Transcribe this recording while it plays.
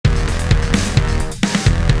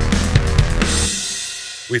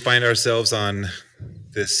We find ourselves on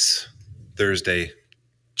this Thursday,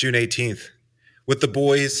 June 18th, with the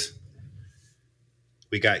boys.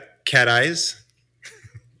 We got Cat Eyes.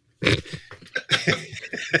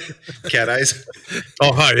 Cat Eyes.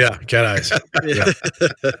 Oh, hi. Yeah. Cat Eyes. Yeah.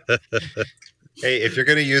 Hey, if you're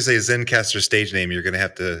going to use a Zencaster stage name, you're going to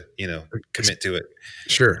have to, commit to it.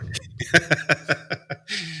 Sure.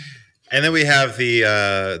 And then we have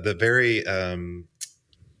the very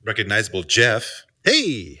recognizable Jeff.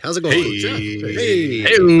 Hey, how's it going? Hey. Jeff? Hey.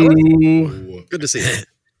 Good to see you. Good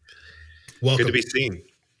Welcome. to be seen.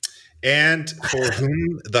 And for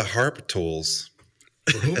whom the harp tolls.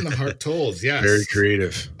 For whom the heart tolls, yes. Very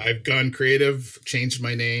creative. I've gone creative, changed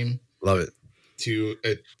my name Love it. to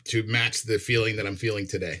match the feeling that I'm feeling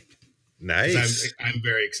today. Nice. I'm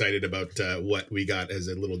very excited about what we got as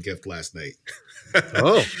a little gift last night.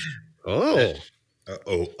 Oh. Oh.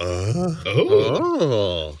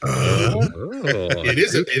 It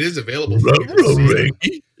is available for you to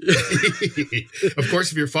see. Of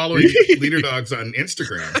course, if you're following Leader Dogs on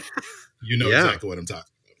Instagram, you know exactly what I'm talking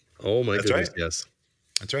about. Oh my That's goodness, right. yes.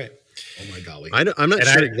 That's right. Oh my golly. I'm not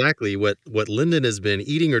sure exactly what Lyndon has been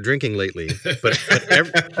eating or drinking lately, but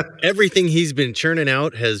everything he's been churning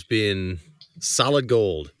out has been solid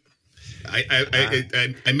gold.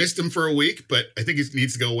 I missed him for a week, but I think he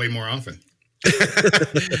needs to go way more often.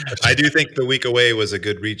 I do think the week away was a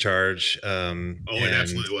good recharge. It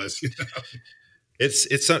absolutely was.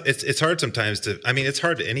 It's hard sometimes to. I mean, it's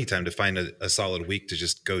hard at any time to find a solid week to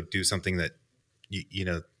just go do something that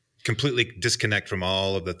you completely disconnect from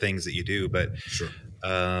all of the things that you do. But Sure.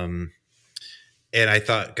 And I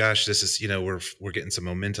thought, gosh, this is we're getting some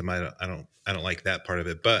momentum. I don't like that part of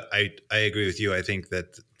it, but I agree with you. I think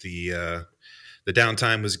that the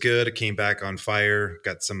downtime was good. It came back on fire.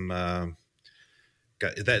 Got some.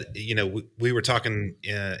 Got that. We were talking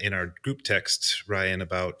in our group text, Ryan,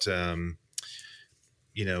 about the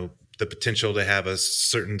potential to have a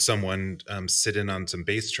certain someone sit in on some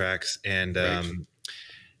bass tracks, and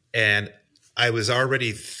and I was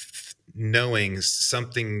already knowing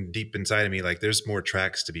something deep inside of me, like there's more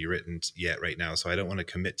tracks to be written yet right now. So I don't want to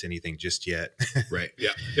commit to anything just yet. Right.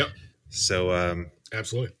 Yeah. Yep. So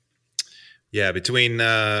Absolutely. yeah, between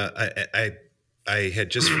I had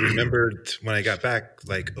just remembered when I got back,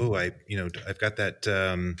 like, I've got that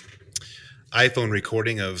iPhone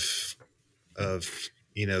recording of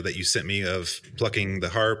that you sent me of plucking the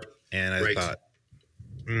harp, and I thought,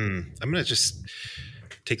 I'm gonna just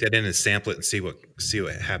take that in and sample it and see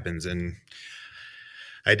what happens. And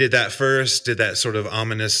I did that first, did that sort of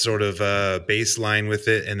ominous sort of bass line with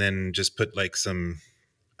it, and then just put like some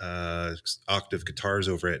octave guitars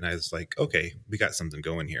over it, and I was like, okay, we got something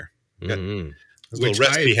going here. We got a little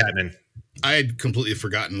recipe happening. I had completely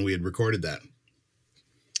forgotten we had recorded that.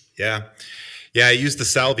 Yeah, I used the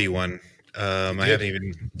Salvi one. I haven't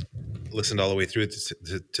even listened all the way through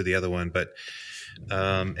to the other one, but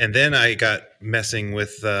and then I got messing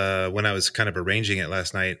with when I was kind of arranging it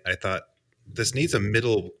last night. I thought this needs a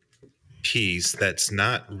middle piece that's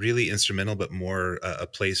not really instrumental, but more a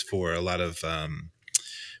place for a lot of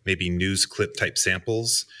maybe news clip type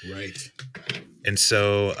samples. Right. And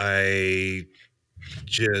so I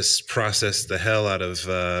just processed the hell out of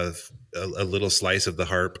a little slice of the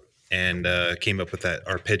harp, and came up with that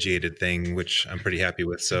arpeggiated thing, which I'm pretty happy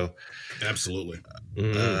with. So Absolutely.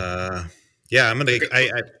 yeah, I'm gonna.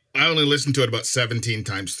 I only listened to it about 17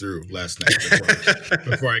 times through last night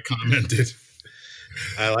before I commented.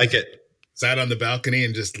 I like it. Sat on the balcony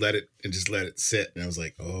and just let it sit, and I was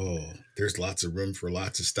like, "Oh, there's lots of room for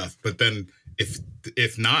lots of stuff." But then,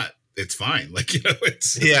 if not, it's fine. Like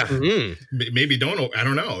it's maybe don't. I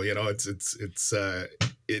don't know.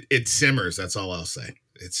 It simmers. That's all I'll say.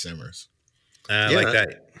 It simmers. Like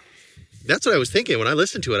that. That's what I was thinking when I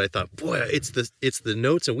listened to it. I thought, boy, it's the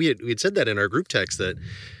notes, and we had said that in our group text that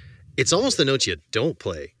it's almost the notes you don't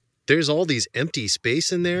play. There's all these empty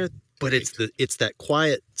space in there, but it's that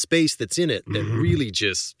quiet space that's in it that really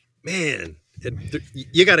just, man,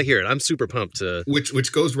 you got to hear it. I'm super pumped to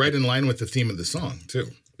which goes right in line with the theme of the song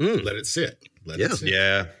too. Let it sit. Let it sit.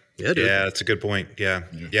 Yeah, dude. Yeah, that's a good point. Yeah.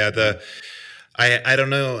 I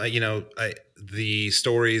don't know. The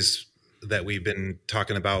stories that we've been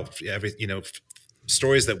talking about,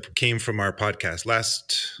 stories that came from our podcast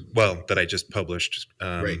that I just published,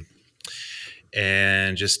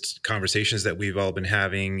 and just conversations that we've all been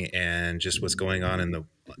having, and just what's going on in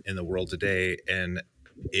the world today. And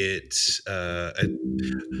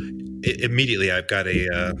immediately I've got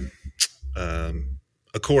a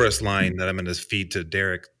chorus line that I'm going to feed to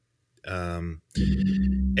Derek, and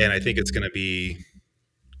I think it's going to be.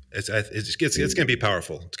 It's going to be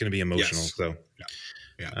powerful. It's going to be emotional. Yes. So,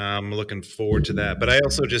 I'm looking forward to that. But I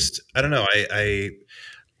also I don't know.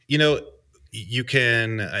 You know, you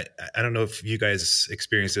can, I don't know if you guys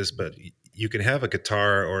experience this, but you can have a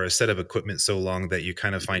guitar or a set of equipment so long that you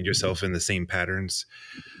kind of find yourself in the same patterns.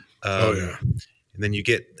 And then you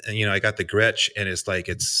get, I got the Gretsch, and it's like,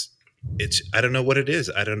 I don't know what it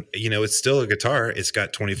is. It's still a guitar. It's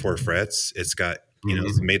got 24 frets. It's got,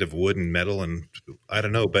 it's made of wood and metal, and I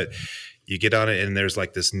don't know, but you get on it and there's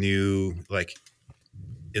like this new, like,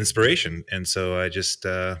 inspiration. And so I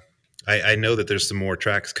know that there's some more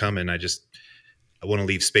tracks coming. I want to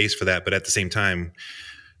leave space for that, but at the same time,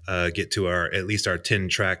 get to at least our 10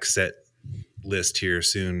 track set list here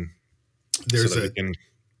soon. So that we can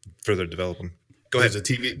further develop them. Go ahead.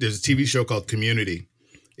 There's a TV show called Community.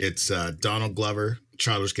 It's Donald Glover,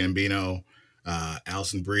 Childish Gambino,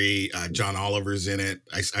 Alison Brie, John Oliver's in it.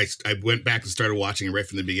 I went back and started watching it right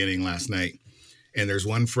from the beginning last night. And there's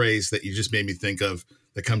one phrase that you just made me think of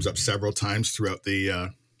that comes up several times throughout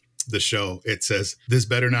the show. It says, "This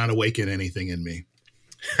better not awaken anything in me."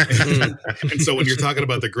 And so when you're talking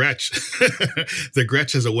about the Gretsch, the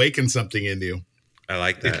Gretsch has awakened something in you. I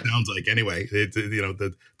like that. It sounds like, anyway,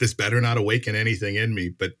 this better not awaken anything in me,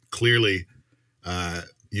 but clearly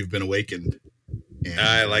you've been awakened. And,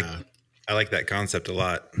 I like that concept a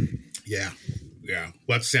lot. Yeah.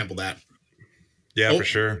 Let's sample that. Yeah, for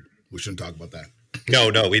sure. We shouldn't talk about that.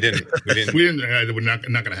 No, we didn't. We're not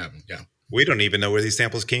going to happen. Yeah. We don't even know where these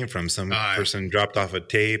samples came from. Some person dropped off a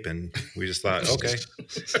tape, and we just thought, okay.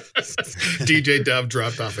 DJ Dove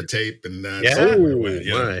dropped off a tape, and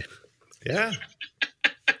my. Yeah.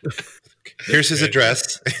 Here's his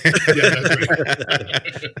address. That's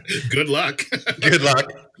right. Good luck. Good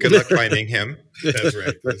luck finding him. That's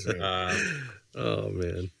right. Oh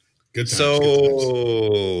man. Good times,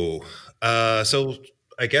 so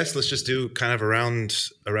I guess let's just do kind of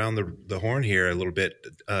around the horn here a little bit.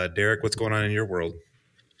 Derek, what's going on in your world?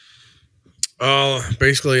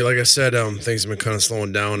 Basically, like I said, things have been kind of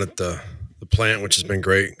slowing down at the plant, which has been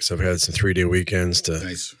great because I've had some 3-day weekends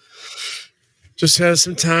to just have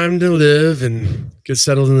some time to live and get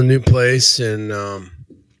settled in the new place and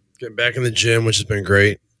get back in the gym, which has been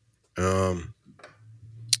great.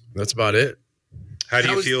 That's about it. How do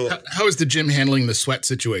you feel? How is the gym handling the sweat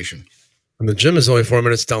situation? And the gym is only 4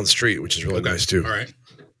 minutes down the street, which is really nice too. All right.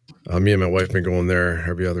 Me and my wife been going there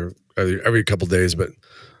every couple of days. But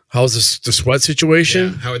how's the sweat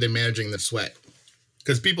situation? Yeah. How are they managing the sweat?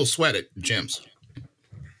 Because people sweat at gyms.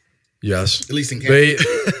 Yes, at least in Canada.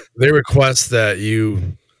 They request that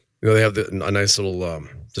they have a nice little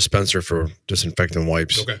dispenser for disinfectant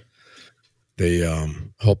wipes. Okay. They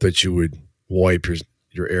hope that you would wipe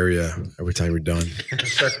your area every time you're done.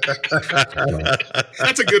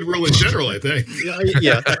 That's a good rule in general, I think.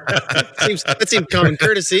 Yeah. That seems common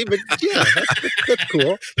courtesy, but yeah, that's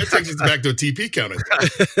cool. That takes us back to a TP counter.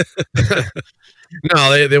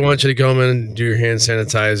 No, they want you to come in and do your hand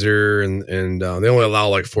sanitizer, and they only allow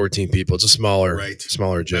like 14 people. It's a smaller gym.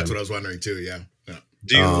 That's what I was wondering too. Yeah.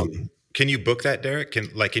 Can you book that, Derek?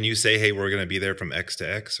 Can you say, hey, we're going to be there from X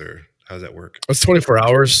to X, or how does that work? It's 24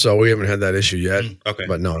 hours, so we haven't had that issue yet. Okay,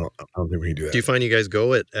 but no, I don't think we can do that. Do you find you guys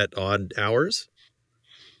go at odd hours?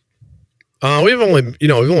 We've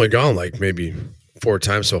only gone like maybe 4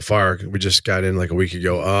 times so far. We just got in like a week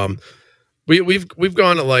ago. We've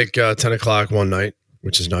gone at like 10 o'clock one night,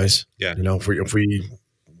 which is nice. Yeah. If we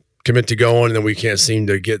commit to going and then we can't seem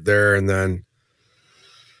to get there, and then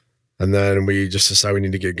we just decide we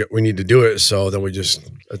need to do it. So then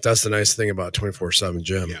that's the nice thing about 24/7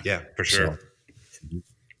 gym. Yeah, for sure.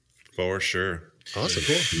 For sure. Awesome.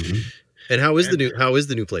 Cool. Mm-hmm. And how is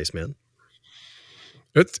the new place, man?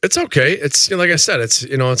 It's okay. It's like I said,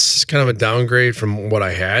 it's kind of a downgrade from what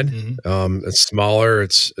I had. Mm-hmm. It's smaller.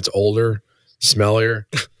 It's older, smellier.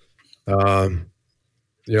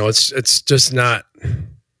 It's just not.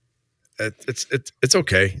 It's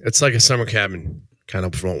okay. It's like a summer cabin kind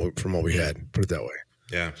of from what we had. Put it that way.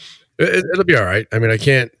 Yeah, it'll be all right. I mean, I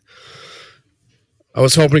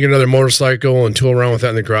was hoping to get another motorcycle and tool around with that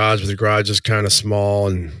in the garage, but the garage is kind of small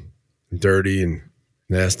and dirty and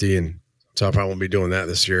nasty, and so I probably won't be doing that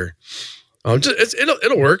this year.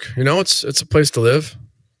 It'll work. It's a place to live.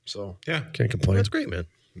 So yeah, can't complain. That's great, man.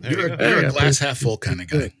 You're a glass half full kind of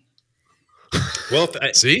guy. Well,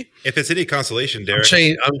 if it's any consolation, Derek,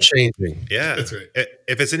 I'm changing. Yeah, that's right.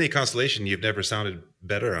 If it's any consolation, you've never sounded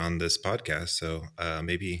better on this podcast, so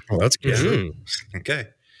maybe. Oh, that's good. Yeah. Okay.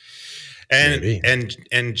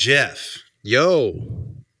 And Jeff,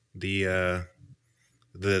 yo, the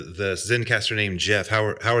the Zencaster named Jeff.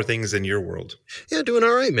 How are things in your world? Yeah, doing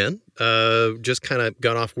all right, man. Just kind of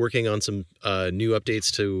got off working on some new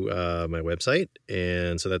updates to my website,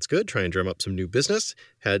 and so that's good. Try and drum up some new business.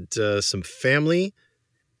 Had some family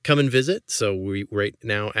come and visit. So we right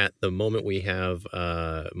now at the moment we have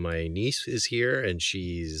my niece is here, and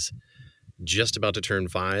she's just about to turn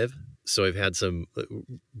 5. So I've had a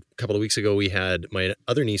couple of weeks ago, we had my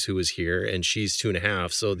other niece who was here, and she's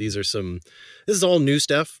 2.5. So this is all new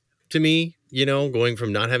stuff to me, going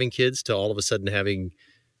from not having kids to all of a sudden having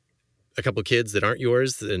a couple of kids that aren't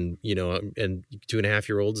yours, and, and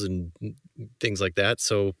 2.5-year-olds and things like that.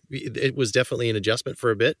 So it was definitely an adjustment for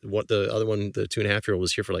a bit. What the other one, the 2.5-year-old,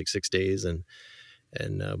 was here for like 6 days.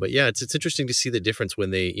 But yeah, it's interesting to see the difference when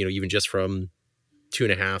they, even just from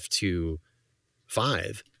 2.5 to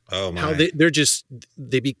 5. Oh my! How now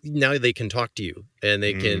they can talk to you, and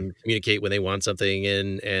they can communicate when they want something,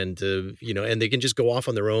 and and they can just go off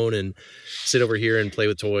on their own and sit over here and play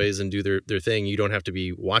with toys and do their thing. You don't have to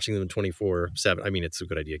be watching them 24/7. I mean, it's a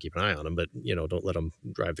good idea to keep an eye on them, but don't let them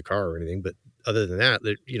drive the car or anything. But other than that,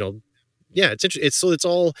 yeah, it's interesting. It's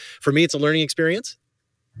all, for me, it's a learning experience.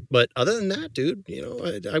 But other than that, dude,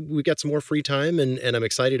 we got some more free time, and I'm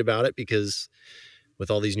excited about it because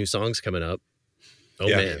with all these new songs coming up. Oh,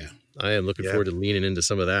 yeah, man. Yeah. I am looking forward to leaning into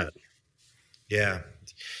some of that. Yeah.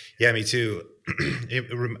 Yeah, me too.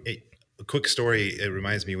 A quick story. It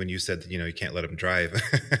reminds me when you said, you can't let them drive.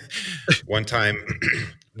 One time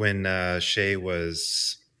when Shay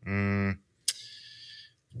was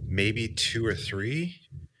maybe 2 or 3,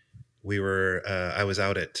 I was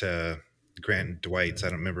out at Grant and Dwight's. I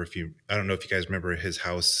don't know if you guys remember his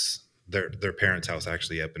house, their parents' house,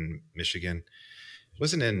 actually, up in Michigan.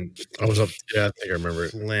 Wasn't in. I was up. Yeah, I think I remember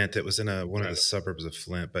it. Flint. It was in one of the suburbs of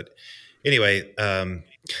Flint. But anyway,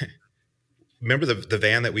 remember the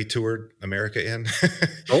van that we toured America in?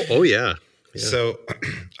 Oh yeah. So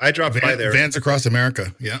I dropped by there. Vans across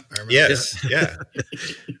America. Yeah. I remember. Yes. Yeah.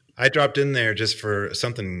 I dropped in there just for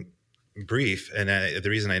something brief, and the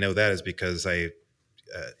reason I know that is because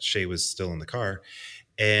Shay was still in the car,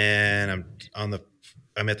 and I'm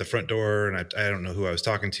at the front door, and I don't know who I was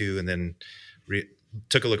talking to, and then.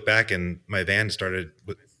 Took a look back, and my van started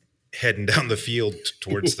heading down the field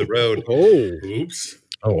towards the road. Oh, oops!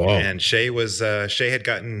 Oh, wow! And Shay had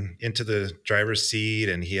gotten into the driver's seat,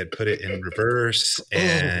 and he had put it in reverse,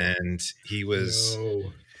 and he was.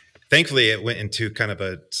 No. Thankfully, it went into kind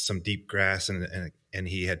of some deep grass, and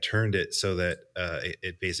he had turned it so that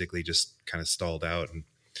it basically just kind of stalled out, and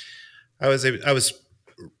I was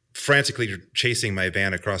frantically chasing my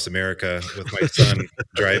van across America with my son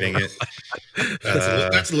driving it.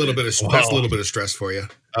 That's a little bit of stress for you.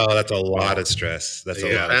 Oh, that's a lot of stress. That's a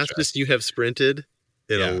lot of stress. Fastest you have sprinted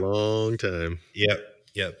in a long time. Yep.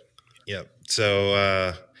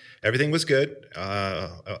 So everything was good.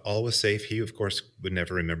 All was safe. He, of course, would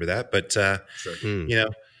never remember that, but sure.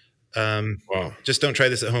 Just don't try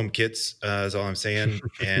this at home, kids, is all I'm saying.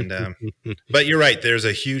 And but you're right, there's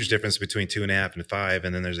a huge difference between 2.5 and 5,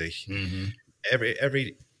 and then there's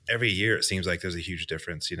every year it seems like there's a huge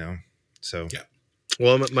difference, so yeah.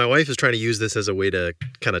 Well, my wife is trying to use this as a way to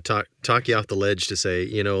kind of talk you off the ledge, to say,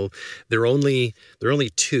 they're only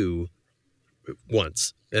 2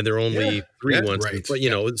 once, and they're only 3 once, right.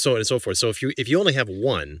 But so on and so forth. So if you only have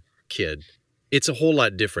one kid, it's a whole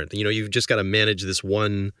lot different. You've just got to manage this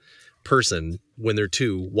one person when they're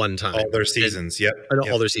 2 one time. All their seasons,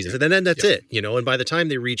 all their seasons. And then that's it, And by the time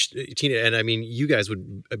they reach teenage, and I mean, you guys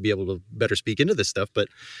would be able to better speak into this stuff, but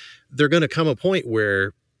they're going to come a point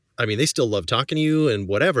where, I mean, they still love talking to you and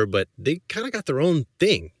whatever, but they kind of got their own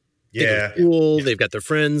thing. They go to school, they've got their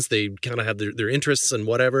friends, they kind of have their interests and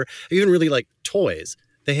whatever. Even really like toys.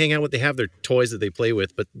 They hang out with, they have their toys that they play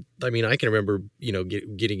with, but I mean, I can remember,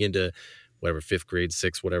 getting into whatever, 5th grade,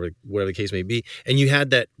 6th, whatever the case may be. And you had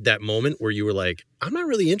that moment where you were like, I'm not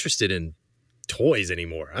really interested in toys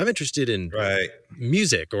anymore. I'm interested in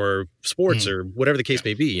music or sports or whatever the case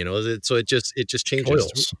may be, so it just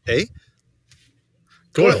changes. Hey?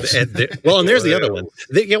 Toils. And there's the other one.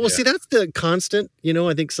 See, that's the constant,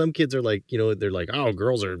 I think some kids are like, they're like, oh,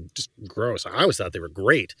 girls are just gross. I always thought they were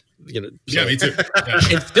great. Yeah, me too. Yeah.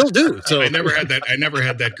 And still do. So I never had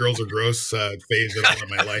that girls are gross phase at all in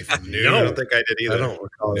my life. No, I don't think I did either. I don't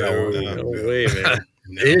recall that. No way, man.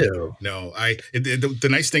 No. The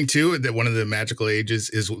nice thing too, that one of the magical ages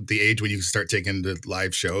is the age when you start taking the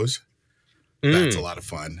live shows. That's a lot of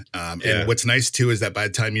fun. And what's nice too is that by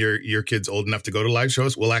the time your kid's old enough to go to live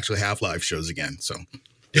shows, we'll actually have live shows again. So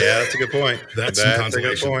Yeah, that's a good point. That's some a good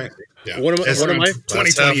consolation. point. Yeah. One of my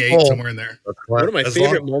 2028, somewhere in there. one of my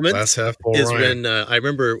favorite moments Glass half full, is Ryan. when I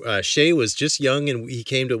remember Shay was just young and he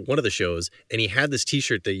came to one of the shows and he had this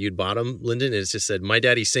T-shirt that you'd bought him, Lyndon, and it just said, "My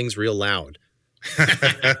daddy sings real loud."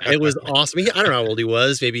 It was awesome. I don't know how old he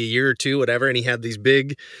was, maybe a year or two, whatever. And he had these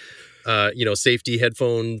big, safety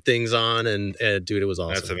headphone things on, and dude, it was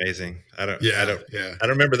awesome. That's amazing. I don't Yeah.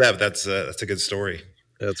 remember that, but that's a good story.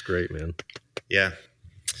 That's great, man. Yeah.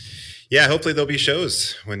 Yeah. Hopefully there'll be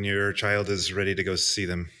shows when your child is ready to go see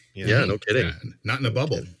them. You know? Yeah, no kidding. Yeah. Not in a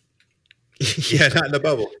bubble. Yeah. Not in the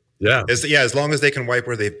bubble. Yeah. As long as they can wipe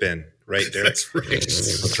where they've been, right there. That's right.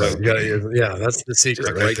 That's right. Yeah, that's the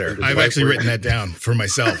secret right there. I've actually written that down for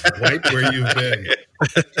myself. Wipe where you've been.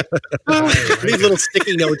 These little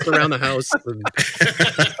sticky notes around the house. Like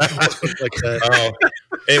that.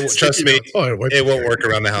 Oh, trust me, Oh, it won't work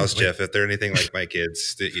around the house, Jeff. If they're anything like my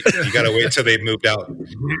kids, you got to wait till they've moved out. And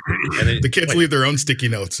then, The kids leave their own sticky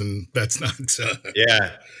notes, and that's not.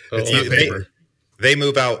 yeah, It's not paper. they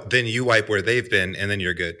move out, then you wipe where they've been, and then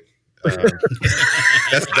you're good.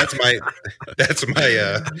 That's my You just Then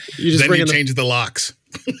bring you in the change the locks.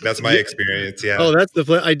 that's my experience. Yeah. Oh, that's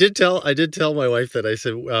the. I did tell my wife that I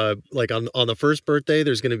said like on the first birthday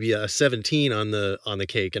there's going to be a 17 on the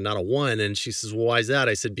cake and not a 1, and she says, "Well, why is that?"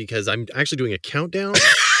 I said, "Because I'm actually doing a countdown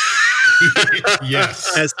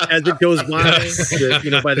Yes. as it goes by.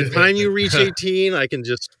 By the time you reach 18, I can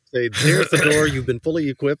just say, there's the door. You've been fully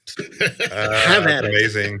equipped. Have at it."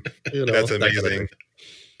 Amazing. That's that kind of amazing. thing.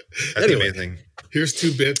 That's Anyway. amazing. Here's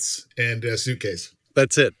 2 bits and a suitcase.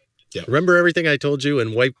 That's it. Yeah. Remember everything I told you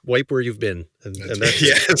and wipe where you've been, and that's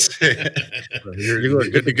Yes. you are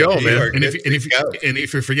good to go, You man. are And good to go.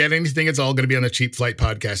 if you forget anything, it's all going to be on the Cheap Flight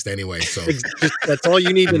podcast anyway. So That's all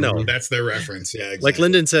you need to know. that's their reference. Yeah, exactly. Like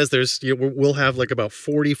Lyndon says, we'll have like about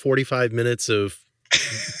 45 minutes of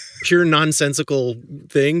pure nonsensical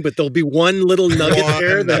thing, but there'll be one little nugget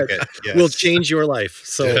there that Nugget, yes. will change your life.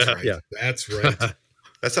 So That's right. yeah. That's right.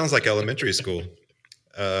 That sounds like elementary school.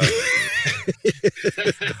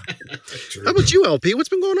 True. How about you, LP? What's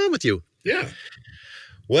been going on with you? Yeah.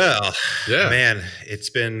 Well, Yeah. man,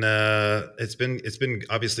 it's been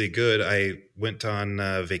obviously good. I went on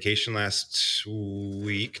vacation last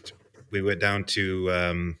week. We went down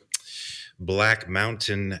to Black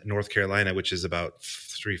Mountain, North Carolina, which is about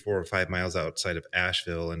 3, 4, or 5 miles outside of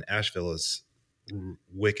Asheville, and Asheville is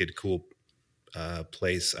wicked cool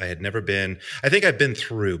place. I had never been. I think I've been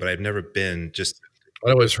through, but I've never been. Just I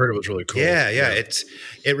always heard it was really cool. yeah. It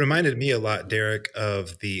reminded me a lot, Derek,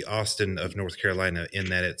 of the Austin of North Carolina, in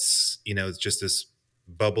that it's it's just this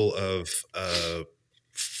bubble of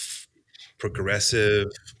progressive,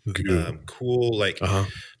 cool, like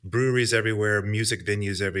breweries everywhere, music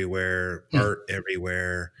venues everywhere, art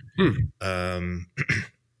everywhere.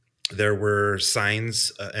 There were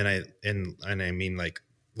signs, and I mean like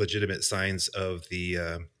legitimate signs of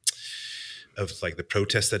the of like the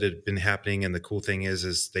protests that had been happening. And the cool thing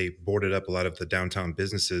is they boarded up a lot of the downtown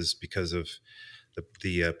businesses because of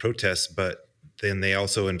the protests, but then they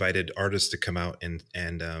also invited artists to come out and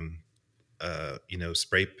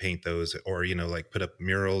spray paint those, or like put up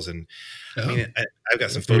murals. And I mean, I've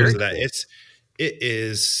got some photos of that.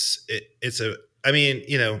 It's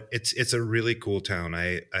a really cool town.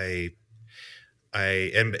 And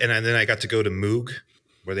then I got to go to Moog,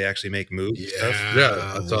 where they actually make Moog stuff.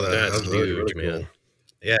 Yeah, I saw that. That's That's really, huge, really man. cool.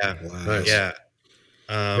 Yeah. Wow. Nice. Yeah.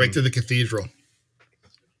 Right to the cathedral.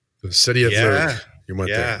 The city of Yeah. Third. You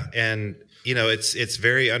went Yeah. And it's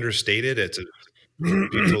very understated. It's a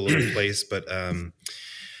beautiful little place, but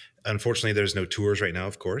unfortunately there's no tours right now,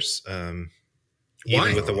 of course. Why?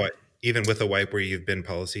 Even with the wipe where you've been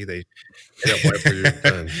policy, they wipe where you've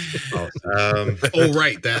been. Oh,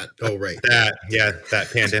 right. that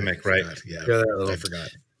pandemic, right? Yeah. Yeah, I forgot.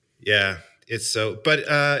 Yeah, it's so, but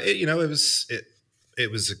it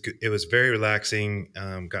was very relaxing.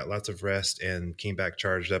 Got lots of rest and came back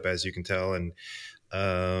charged up, as you can tell. And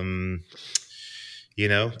the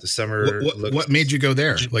summer. What made you go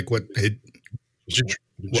there? Like what? Did you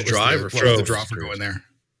What drive was or the, what was the drove? draw for going there?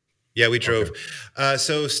 Yeah, we drove.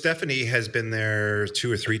 So Stephanie has been there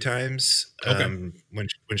 2 or 3 times. Okay. When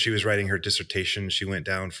she was writing her dissertation, she went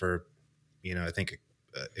down for, I think,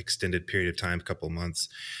 extended period of time, a couple of months,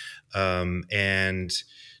 and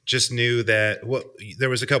just knew that there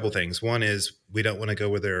was a couple things. One is we don't want to go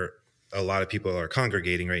where a lot of people are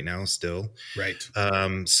congregating right now still. Right.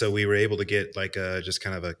 So we were able to get like just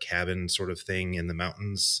kind of a cabin sort of thing in the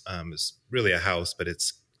mountains. It's really a house, but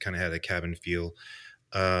it's kind of had a cabin feel.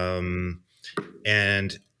 And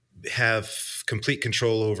have complete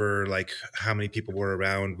control over like how many people were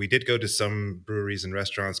around. We did go to some breweries and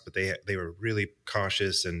restaurants, but they were really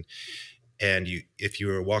cautious, and if you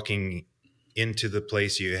were walking into the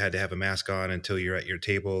place, you had to have a mask on until you're at your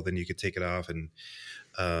table. Then you could take it off, and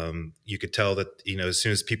you could tell that, you know, as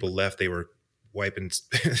soon as people left, they were wiping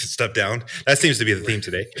stuff down. That seems to be the theme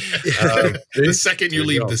today. The second you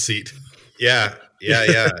leave the seat. Yeah.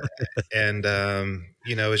 And,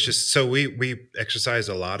 you know, it's just, so we exercised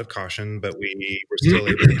a lot of caution, but we were still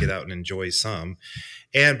able to get out and enjoy some.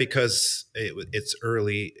 And because it's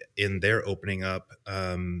early in their opening up,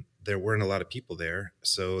 there weren't a lot of people there.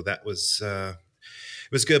 So that was, it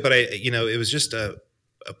was good. But it was just a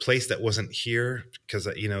place that wasn't here, because,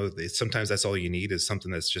 you know, sometimes that's all you need is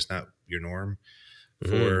something that's just not your norm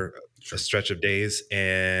for a stretch of days.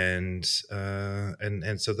 And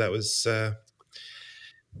so that was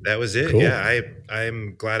it. Cool. Yeah.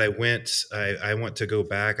 I'm glad I went. I want to go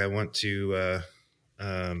back. I want to,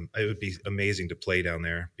 it would be amazing to play down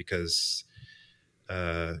there because,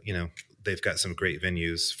 you know, they've got some great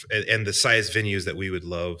venues, and the size venues that we would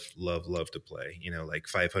love to play, you know, like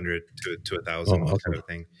 500 to 1,000 kind of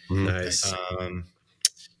thing. Nice.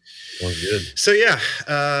 Good. So yeah.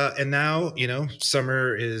 And now, you know,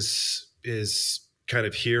 summer is kind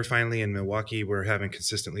of here finally in Milwaukee. We're having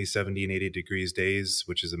consistently 70 and 80 degrees days,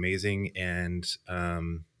 which is amazing. And,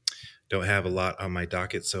 don't have a lot on my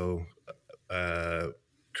docket. So,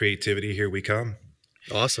 creativity, here we come.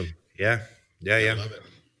 Awesome. Yeah. I love it.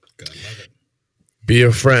 God, love it. Be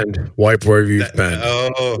a friend. Wipe where you've been.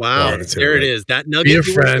 Oh, wow. There it is. That nugget. Be a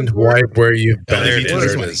friend. Wipe where you've been. LDB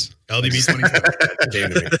 2020. LDB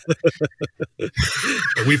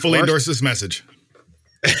 2020. We fully endorse this message.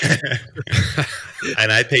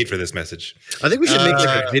 And I paid for this message. I think we should make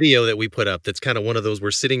like a video that we put up that's kind of one of those,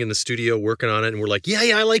 we're sitting in the studio working on it and we're like, yeah,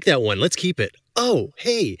 I like that one. Let's keep it. Oh,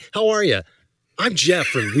 hey, how are you? I'm Jeff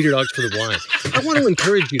from Leader Dogs for the Blind. I want to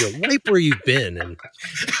encourage you to wipe where you've been. And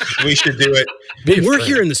we should do it. When we're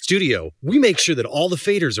here in the studio, we make sure that all the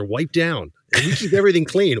faders are wiped down and we keep everything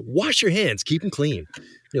clean. Wash your hands, keep them clean.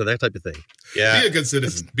 You know, that type of thing. Yeah. Be a good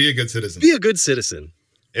citizen. Be a good citizen. Be a good citizen.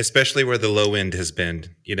 Especially where the low end has been,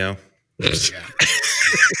 you know? Yeah.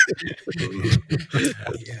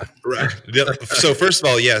 Right. So first of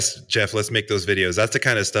all, yes, Jeff, let's make those videos. That's the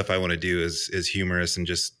kind of stuff I want to do is humorous and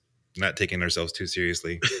just not taking ourselves too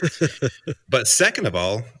seriously. But second of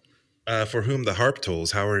all, for whom the harp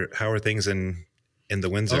tolls, how are things in the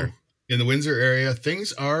Windsor? In the Windsor area,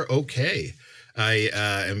 things are okay. I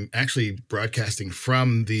am actually broadcasting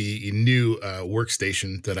from the new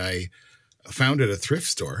workstation that I found at a thrift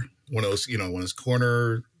store. One of those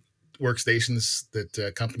corner workstations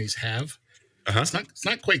that companies have. It's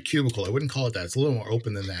not quite cubicle. I wouldn't call it that. It's a little more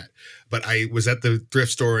open than that. But I was at the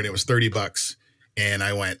thrift store and it was $30. And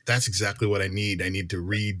I went, that's exactly what I need. I need to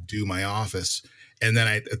redo my office. And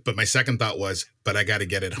then but my second thought was, but I got to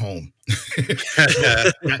get it home.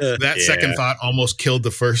 that second thought almost killed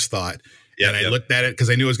the first thought. And I looked at it because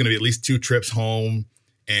I knew it was going to be at least 2 trips home.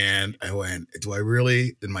 And I went, do I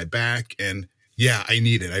really, in my back? And yeah, I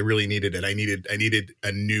need it. I really needed it. I needed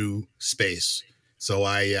a new space. So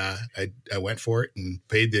I went for it and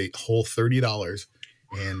paid the whole $30.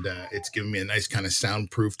 And it's given me a nice kind of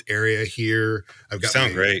soundproofed area here. I've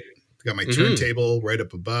got great. I've got my turntable right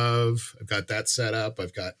up above. I've got that set up.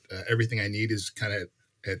 I've got everything I need is kind of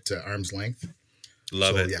at arm's length.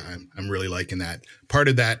 Love it. Yeah, I'm really liking that. Part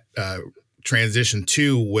of that transition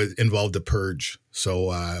too involved a purge. So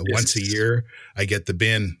once a year, I get the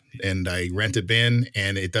bin and I rent a bin,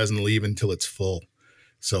 and it doesn't leave until it's full.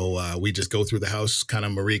 So we just go through the house, kind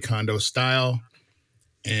of Marie Kondo style,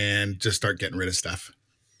 and just start getting rid of stuff.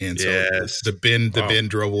 And so the bin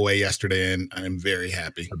drove away yesterday, and I'm very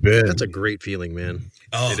happy. That's a great feeling, man.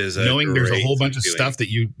 Oh, it is knowing there's a whole bunch of stuff that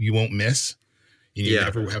you won't miss, and you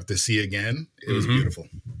never have to see again. It was beautiful.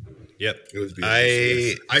 Yep, it was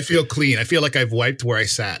beautiful. I feel clean. I feel like I've wiped where I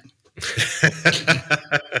sat.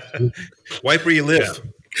 Wipe where you live.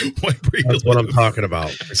 That's what I'm talking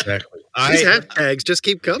about. Exactly. These hashtags just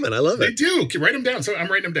keep coming. I love it. They do. Write them down. So I'm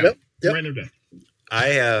writing them down. Yep. Writing them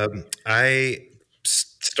down. I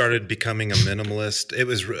started becoming a minimalist. It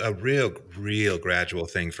was a real gradual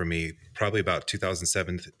thing for me, probably about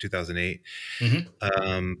 2007, 2008.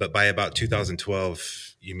 But by about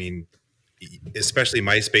 2012, especially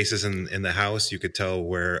my spaces in the house, you could tell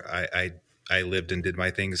where I lived and did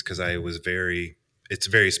my things, because it's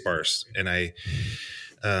very sparse. And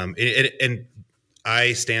and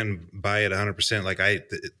I stand by it 100%. Like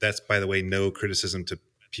that's, by the way, no criticism to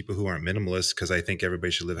people who aren't minimalists, because I think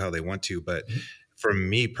everybody should live how they want to. But for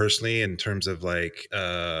me personally, in terms of like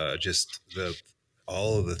just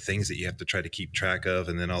all of the things that you have to try to keep track of,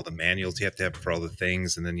 and then all the manuals you have to have for all the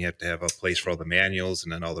things, and then you have to have a place for all the manuals,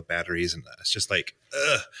 and then all the batteries, and it's just like,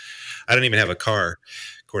 I don't even have a car.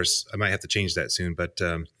 Of course, I might have to change that soon, but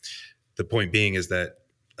the point being is that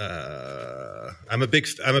I'm a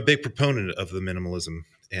big proponent of the minimalism,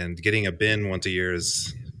 and getting a bin once a year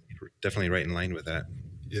is definitely right in line with that.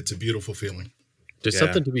 It's a beautiful feeling. There's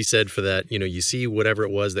something to be said for that. You know, you see whatever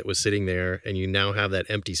it was that was sitting there, and you now have that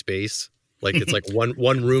empty space. Like it's like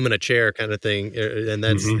one room and a chair kind of thing, and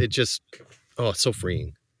that's it. Just it's so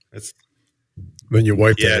freeing. It's when you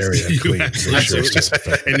wipe that area clean. And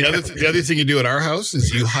the other thing you do at our house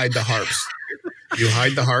is you hide the harps. You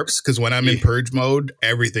hide the harps because when I'm in purge mode,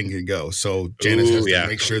 everything can go. So Janice has to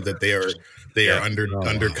make sure that they are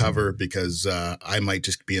undercover because I might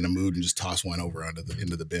just be in a mood and just toss one over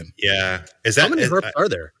into the bin. Yeah. How many harps are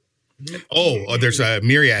there? Oh, there's a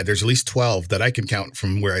myriad. There's at least 12 that I can count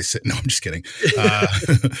from where I sit. No, I'm just kidding.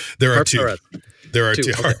 There are two. There are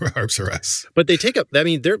two harps are us. But they take up. I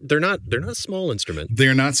mean, they're not small instruments.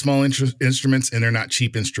 They're not small instruments, and they're not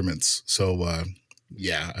cheap instruments. So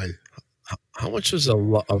how much is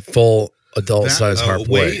a full adult size harp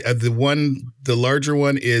weigh? The larger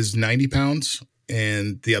one is 90 pounds,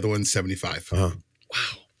 and the other one's 75. Wow.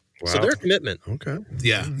 So they're a commitment. Okay.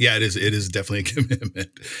 Yeah, it is. It is definitely a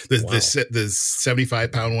commitment. The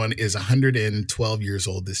 75-pound one is 112 years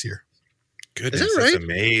old this year. Goodness, is that right? That's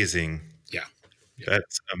amazing. Yeah.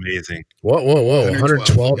 That's amazing. Whoa!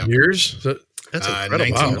 112 years? That's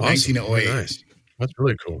incredible. 1908. Nice. That's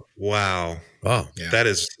really cool. Wow. Yeah.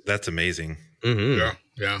 That's amazing. Mm-hmm.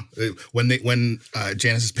 Yeah. When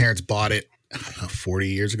Janice's parents bought it 40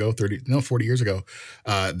 years ago,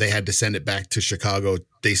 they had to send it back to Chicago,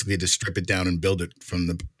 basically to strip it down and build it from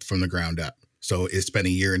the ground up. So it spent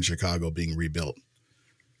a year in Chicago being rebuilt.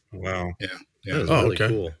 Wow. Yeah. That was really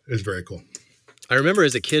cool. It's very cool. I remember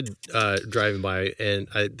as a kid driving by and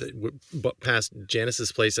I passed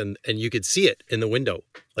Janice's place and you could see it in the window,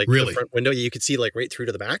 like really? The front window. You could see like right through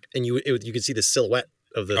to the back, and you could see the silhouette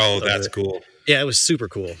of the. Oh, that's cool. Yeah, it was super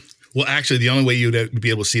cool. Well, actually, the only way you'd be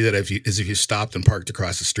able to see that is if you stopped and parked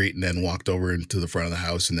across the street and then walked over into the front of the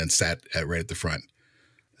house and then sat right at the front.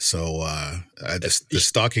 So the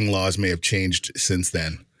stalking laws may have changed since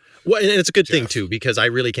then. Well, and it's a good thing too, because I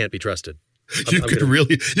really can't be trusted. You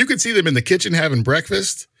could see them in the kitchen having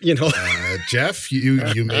breakfast. You know, Jeff, you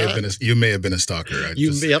may have been a stalker.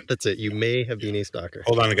 Yep, that's it. You may have been a stalker.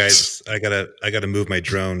 Hold on, guys. I gotta move my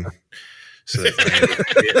drone so that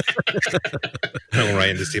I want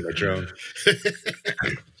Ryan to see my drone.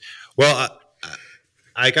 Well,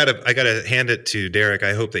 I gotta hand it to Derek.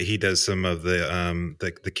 I hope that he does some of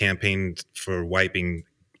the campaign for wiping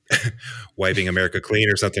America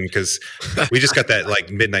clean or something, because we just got that like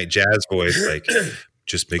midnight jazz voice, like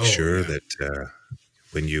just make sure that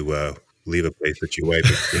when you leave a place that you wipe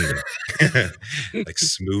it clean. Like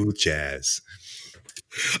smooth jazz.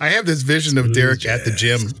 I have this vision of Derek at the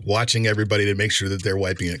gym watching everybody to make sure that they're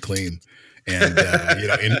wiping it clean, and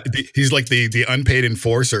he's like the unpaid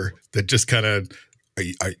enforcer that just kind of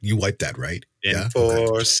you wipe that, right?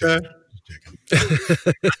 Enforcer. Yeah?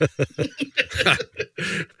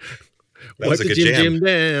 That was a good jam.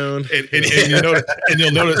 Down. And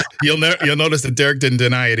you'll notice that Derek didn't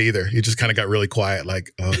deny it either. He just kind of got really quiet,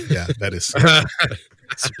 like, oh yeah, that is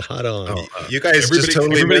spot on. Oh, you guys just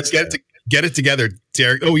totally get it together,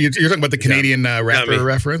 Derek. Oh, you're talking about the Canadian rapper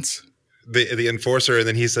reference, the enforcer, and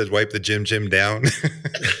then he said, "Wipe the Jim down."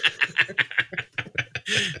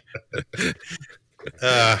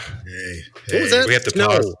 What was that? We have to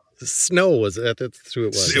pause. Snow was that? That's who it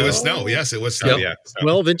was. It was snow. Yes, it was snow. Yep. Yeah,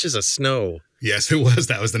 12 inches of snow. Yes, it was.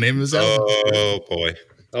 That was the name of his album. Oh boy.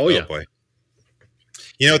 Oh yeah. Boy.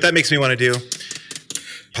 You know what that makes me want to do?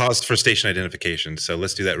 Pause for station identification. So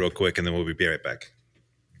let's do that real quick, and then we'll be right back.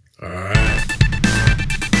 All right.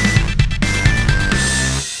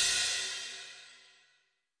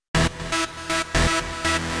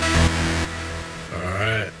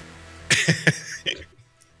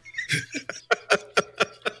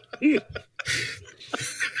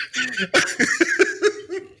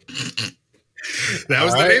 That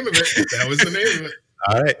was the name of it. That was the name of it.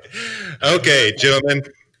 All right. Okay, gentlemen,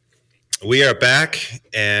 we are back,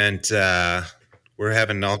 and we're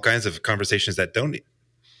having all kinds of conversations that don't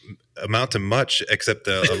amount to much, except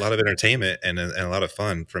a lot of entertainment and a lot of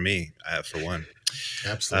fun for me, for one.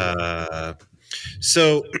 Absolutely.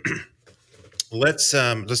 So let's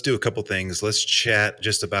do a couple things. Let's chat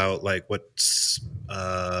just about like what's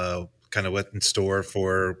kind of what's in store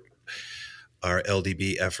for our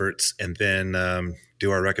LDB efforts, and then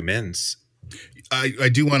do our recommends. I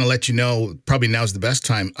do want to let you know, probably now's the best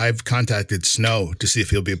time. I've contacted Snow to see if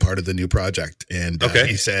he'll be a part of the new project. And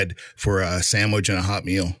he said for a sandwich and a hot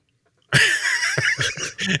meal.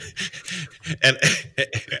 And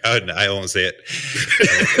I won't say it.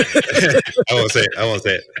 I won't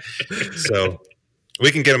say it. So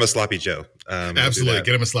we can get him a sloppy Joe. Absolutely.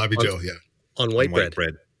 Get him a sloppy Joe. Yeah. On white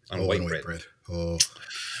bread. On white bread. Oh.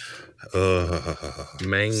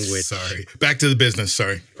 Mangwich. Sorry. Back to the business.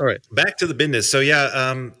 Sorry. All right. Back to the business. So yeah,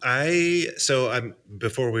 I'm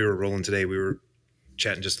before we were rolling today, we were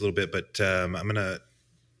chatting just a little bit, but I'm gonna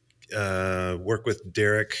work with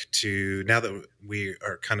Derek to, now that we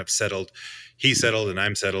are kind of settled, he's settled and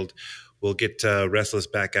I'm settled, we'll get Restless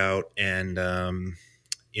back out and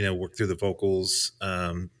work through the vocals.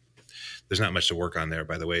 There's not much to work on there,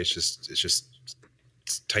 by the way. It's just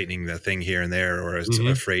tightening the thing here and there, or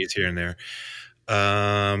a phrase here and there.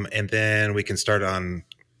 And then we can start on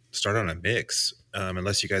a mix.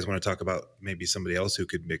 Unless you guys want to talk about maybe somebody else who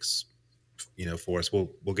could mix, for us.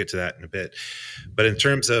 We'll get to that in a bit. But in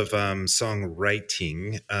terms of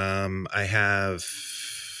songwriting, I have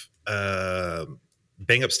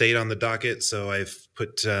Bang Up State on the docket. So I've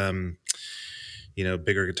put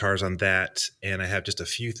bigger guitars on that, and I have just a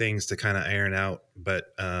few things to kind of iron out.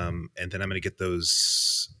 But and then I'm going to get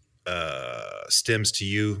those stems to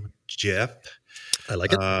you, Jeff. I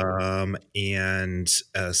like it. And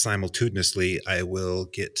simultaneously, I will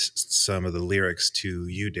get some of the lyrics to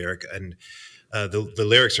you, Derek. And the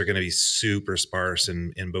lyrics are going to be super sparse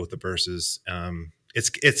in both the verses.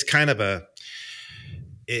 It's kind of a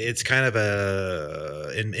in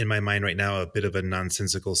my mind right now, a bit of a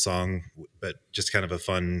nonsensical song, but just kind of a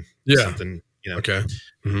fun something, Okay.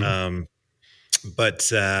 Mm-hmm. But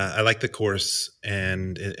I like the chorus,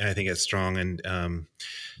 and I think it's strong. And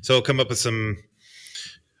so I'll come up with some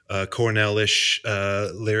Cornell-ish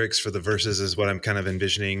lyrics for the verses is what I'm kind of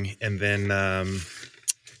envisioning. And then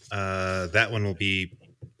that one will be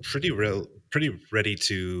pretty ready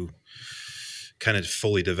to kind of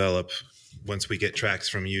fully develop once we get tracks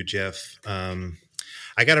from you, Jeff.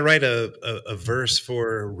 I got to write a verse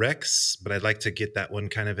for Rex, but I'd like to get that one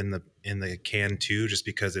kind of in the can too, just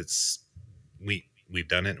because we've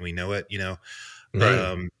done it and we know it,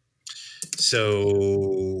 Right.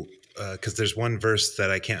 So because there's one verse that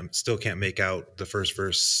I still can't make out the first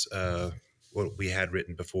verse, what we had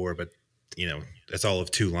written before, but it's all of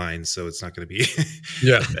 2 lines, so it's not going to be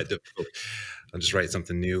that difficult. I'll just write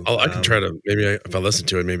something new. I can try to, maybe if I listen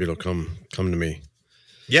to it, maybe it'll come to me.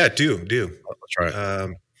 Yeah, do. I'll try it.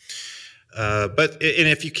 But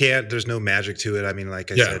if you can't, there's no magic to it. I mean,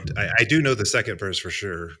 like I said, I do know the second verse for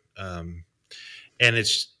sure. But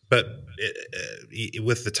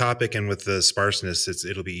with the topic and with the sparseness,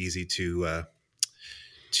 it'll be easy to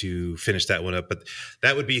finish that one up. But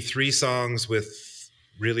that would be 3 songs with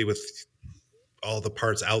all the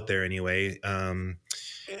parts out there anyway. And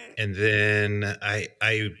then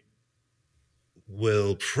I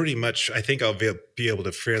will pretty much, I think I'll be able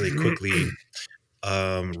to fairly quickly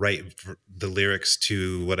write the lyrics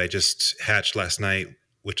to what I just hatched last night,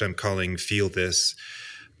 which I'm calling Feel This.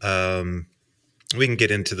 We can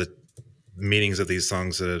get into the meanings of these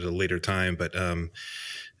songs at a later time, but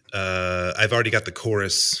I've already got the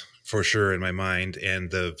chorus for sure in my mind,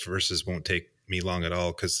 and the verses won't take me long at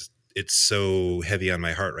all because it's so heavy on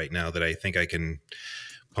my heart right now that I think I can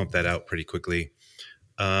pump that out pretty quickly.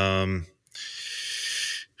 I'm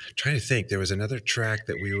trying to think. There was another track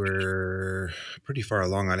that we were pretty far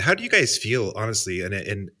along on. How do you guys feel, honestly?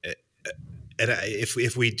 And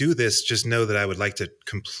if we do this, just know that I would like to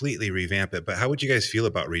completely revamp it. But how would you guys feel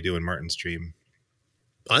about redoing Martin's Dream?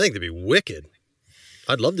 I think that'd be wicked.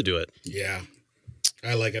 I'd love to do it. Yeah,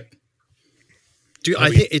 I like it. Dude,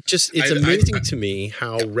 I think it's amazing to me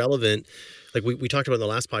how relevant, like we talked about in the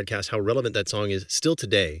last podcast, how relevant that song is still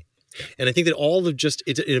today. And I think that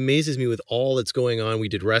it amazes me with all that's going on. We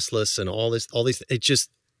did Restless and all these, it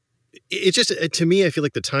just, to me, I feel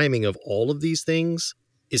like the timing of all of these things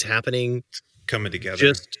is happening. Coming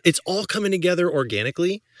together. It's all coming together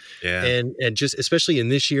organically. Yeah. And just, especially in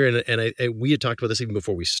this year. And we had talked about this even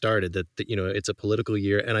before we started that, it's a political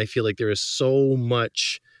year. And I feel like there is so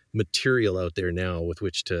much material out there now with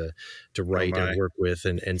which to write and work with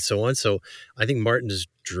and so on. So I think Martin's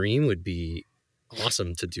Dream would be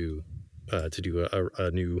awesome to do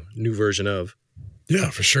a new version of. Yeah,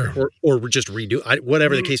 for sure. Or just redo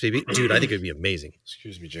whatever the case may be. Dude, I think it'd be amazing.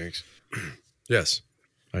 Excuse me, Jenks. Yes,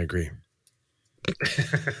 I agree.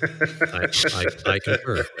 I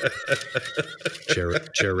concur.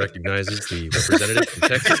 Chair recognizes the representative from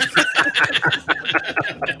Texas.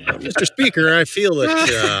 Mr. Speaker, I feel that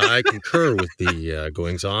I concur with the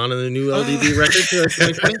goings on in the new LDD record.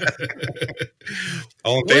 2020.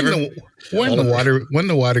 All in favor? When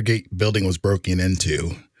the Watergate building was broken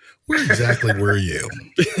into, where exactly were you?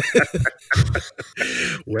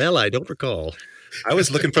 Well, I don't recall. I was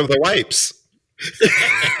looking for the wipes.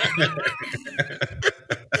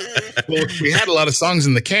 Well, we had a lot of songs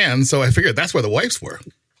in the can, so I figured that's where the wipes were.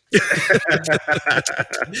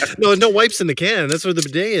 No, no wipes in the can. That's where the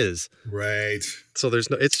bidet is. Right. So there's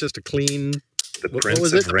no. It's just a clean. What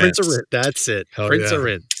was Prince it? of Prince of Rinse. Rinse. That's it. Hell Prince yeah. of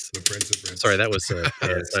Rinse. The Prince of Prince. Sorry, that was side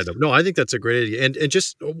note. No, I think that's a great idea. And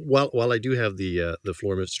just while I do have the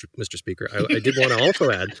floor, Mr. Speaker, I did want to also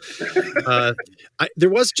add, there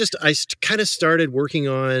was just I kind of started working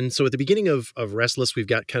on. So at the beginning of Restless, we've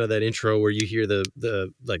got kind of that intro where you hear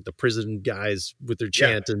the prison guys with their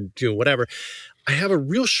chant and whatever. I have a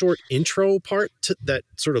real short intro part that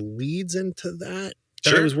sort of leads into that.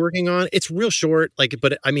 That I was working on. It's real short,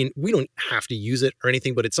 but I mean, we don't have to use it or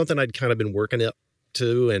anything, but it's something I'd kind of been working up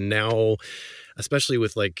to. And now, especially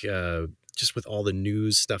with just with all the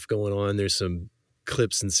news stuff going on, there's some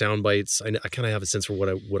clips and sound bites. I kind of have a sense for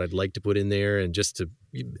what I'd like to put in there, and I don't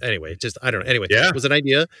know. Anyway, it was an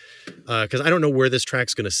idea because I don't know where this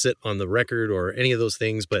track's going to sit on the record or any of those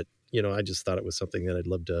things, but I just thought it was something that I'd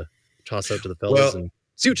love to toss out to the fellas and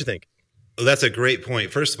see what you think. Well, that's a great point.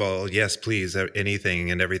 First of all, yes, please.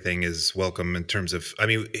 Anything and everything is welcome in terms of, I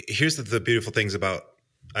mean, here's the beautiful things about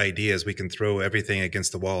ideas. We can throw everything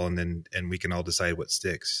against the wall and we can all decide what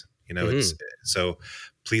sticks. It's so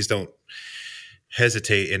please don't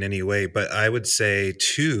hesitate in any way. But I would say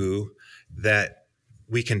too, that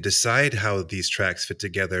we can decide how these tracks fit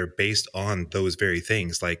together based on those very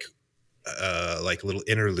things, like little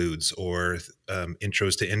interludes or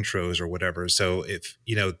intros to intros or whatever. So if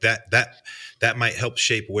that might help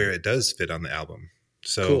shape where it does fit on the album.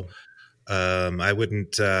 So cool. I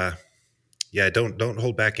wouldn't don't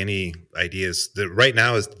hold back any ideas. Right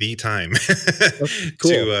now is the time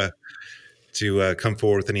cool. to come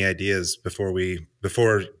forward with any ideas before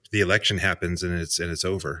the election happens and it's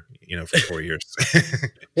over, for 4 years.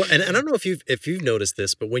 Well, and I don't know if you've noticed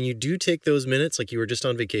this, but when you do take those minutes, like you were just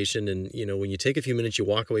on vacation and, when you take a few minutes, you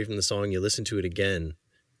walk away from the song, you listen to it again.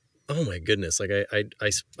 Oh my goodness. Like I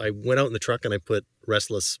went out in the truck and I put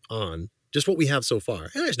Restless on, just what we have so far.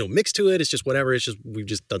 And there's no mix to it. It's just whatever. It's just, we've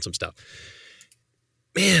just done some stuff.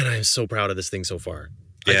 Man, I'm so proud of this thing so far.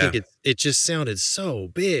 Yeah. I think it just sounded so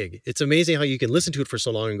big. It's amazing how you can listen to it for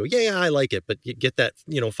so long and go, yeah, I like it. But you get that,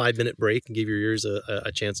 5-minute break and give your ears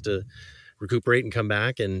a chance to recuperate and come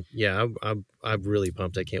back. And yeah, I'm really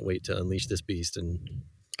pumped. I can't wait to unleash this beast. And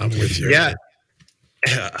I'm with you. Yeah.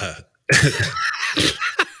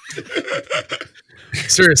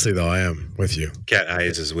 Seriously though, I am with you. Cat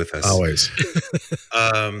Eyes is with us always.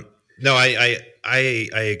 No, I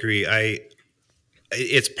agree.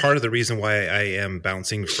 It's part of the reason why I am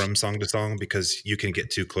bouncing from song to song, because you can get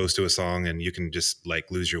too close to a song and you can just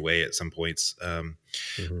lose your way at some points.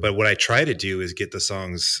 But what I try to do is get the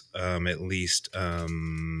songs at least get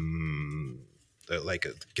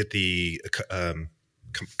the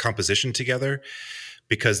composition together,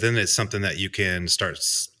 because then it's something that you can start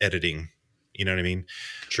editing. You know what I mean?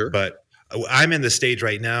 Sure. But I'm in the stage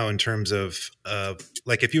right now in terms of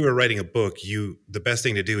if you were writing a book, the best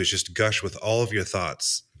thing to do is just gush with all of your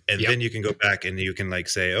thoughts. And then you can go back and you can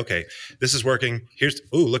say, okay, this is working.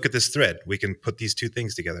 Look at this thread. We can put these two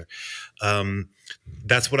things together.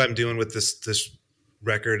 That's what I'm doing with this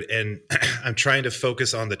record. And I'm trying to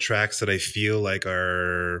focus on the tracks that I feel like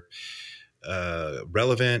are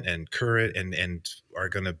relevant and current and are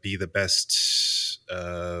going to be the best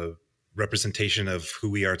representation of who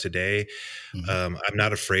we are today. I'm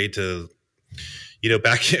not afraid to,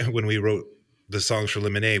 back when we wrote the songs for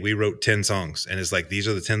Lemonade, we wrote 10 songs and it's these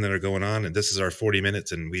are the 10 that are going on and this is our 40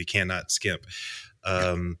 minutes and we cannot skimp.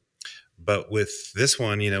 But with this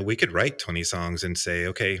one, we could write 20 songs and say,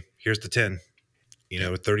 okay, here's the 10,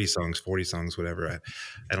 30 songs, 40 songs, whatever.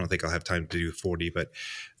 I don't think I'll have time to do 40, but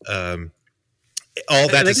all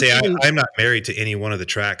that to say, I'm not married to any one of the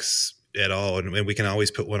tracks at all, and we can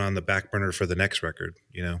always put one on the back burner for the next record,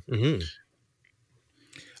 Mm-hmm.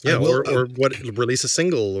 Yeah, or release a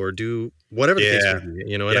single or do whatever the case may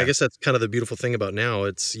be, and I guess that's kind of the beautiful thing about now.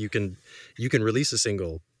 It's you can release a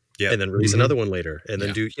single and then release another one later, and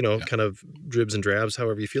then do kind of dribs and drabs,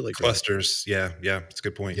 however you feel like clusters. Yeah, it's a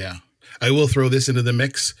good point. Yeah, I will throw this into the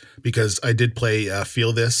mix because I did play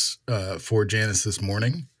 "Feel This" for Janice this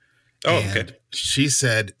morning. Oh, and okay. she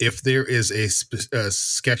said if there is a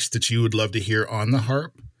sketch that you would love to hear on the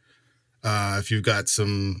harp, if you've got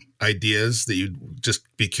some ideas that you'd just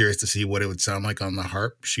be curious to see what it would sound like on the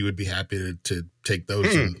harp, she would be happy to take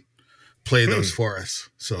those and play those for us.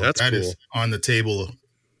 So That's that cool. is on the table.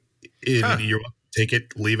 You take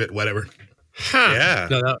it, leave it, whatever. Huh. Yeah.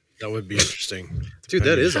 No, that would be interesting. Dude,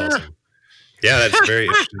 that is awesome. Yeah, that's very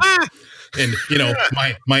interesting. And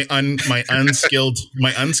my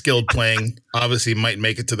unskilled playing obviously might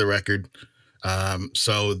make it to the record.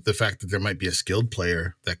 So the fact that there might be a skilled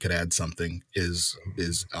player that could add something is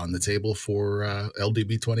on the table for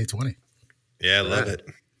LDB 2020. Yeah, love it.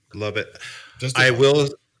 Love it. Just I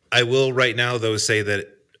will right now though say that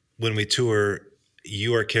when we tour,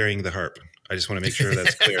 you are carrying the harp. I just want to make sure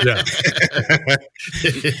that's clear. Yeah.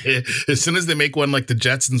 As soon as they make one like the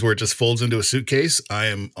Jetsons where it just folds into a suitcase, I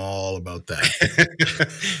am all about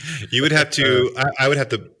that. You would have to. I would have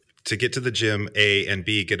to get to the gym, A, and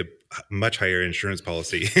B, get a much higher insurance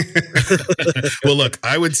policy. Well, look,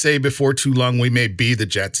 I would say before too long we may be the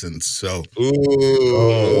Jetsons. So,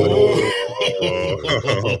 Ooh.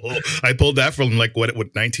 I pulled that from like what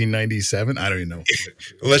 1997. I don't even know.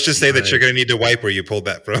 Let's just say that you're going to need to wipe where you pulled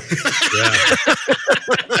that from.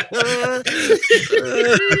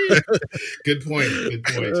 Good point. Good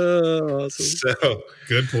point. Awesome. So,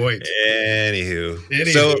 Good point. Anywho.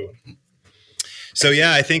 So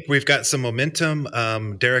yeah, I think we've got some momentum.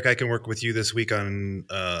 Derek, I can work with you this week on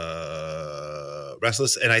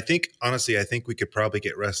Restless. And I think, honestly, we could probably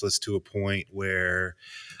get Restless to a point where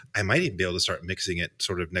I might even be able to start mixing it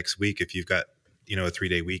sort of next week if you've got, a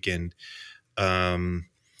 3-day weekend.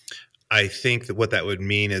 I think that what that would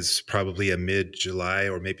mean is probably a mid-July,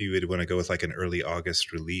 or maybe we would want to go with like an early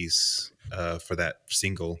August release for that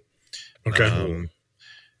single. Okay.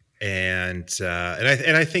 And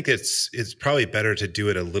I think it's probably better to do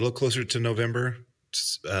it a little closer to November,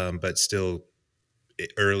 but still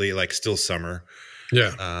early, like still summer.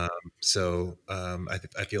 Yeah. So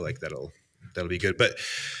I feel like that'll be good. But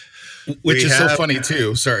which is so funny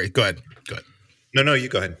too. Sorry, go ahead. No, you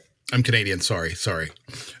go ahead. I'm Canadian. Sorry.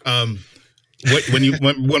 When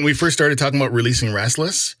we first started talking about releasing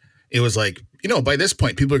Restless, it was like, by this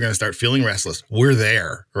point, people are going to start feeling restless. We're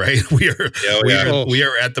there, right? We are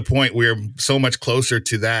at the point. We are so much closer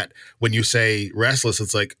to that. When you say restless,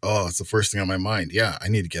 it's like, oh, it's the first thing on my mind. Yeah, I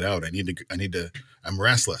need to get out. I'm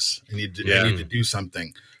restless. I need to do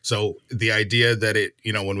something. So the idea that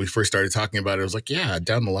when we first started talking about it, it was like, yeah,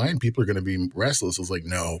 down the line, people are going to be restless. It was like,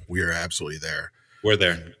 no, we are absolutely there. We're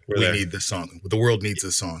there. We need this song. The world needs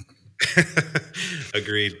this song.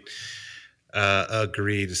 Agreed.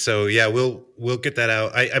 Agreed. So yeah, we'll get that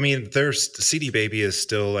out. I mean, there's CD Baby is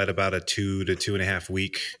still at about a 2 to 2.5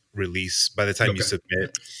 week release by the time you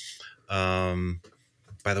submit.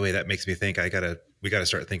 By the way, that makes me think we gotta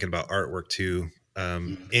start thinking about artwork too.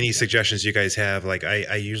 Any suggestions you guys have? Like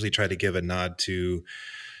I usually try to give a nod to,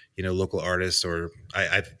 local artists, or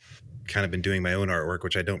I've kind of been doing my own artwork,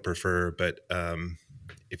 which I don't prefer, but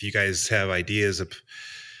if you guys have ideas of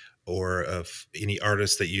any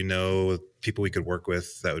artists that people we could work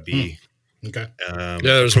with, that would be okay.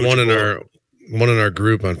 There's one in our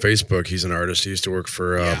group on Facebook. He's an artist. He used to work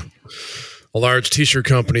for a large t-shirt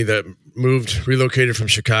company that relocated from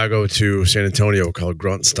Chicago to San Antonio called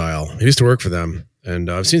Grunt Style. He used to work for them, and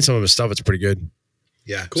I've seen some of his stuff. It's pretty good.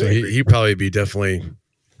 Yeah, cool. So he'd probably be definitely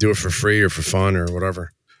do it for free or for fun or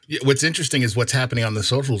whatever. Yeah, what's interesting is what's happening on the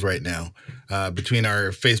socials right now. Between our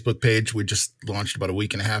Facebook page, we just launched about a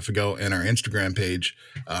week and a half ago, and our Instagram page,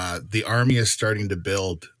 the army is starting to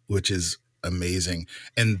build, which is amazing.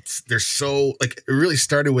 And they're so it really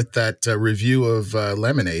started with that review of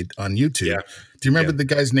Lemonade on YouTube. Yeah. Do you remember the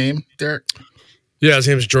guy's name, Derek? Yeah, his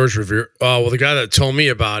name is George Revere. Well, the guy that told me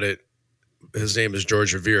about it, his name is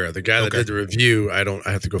George Rivera. The guy that did the review, I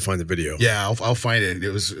have to go find the video. Yeah, I'll find it.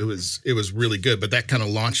 It was really good, but that kind of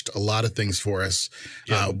launched a lot of things for us.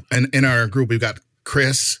 Yeah. And in our group, we've got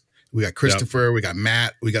Chris, we got Christopher, we got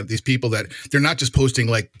Matt, we got these people that they're not just posting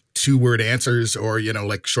like 2-word answers or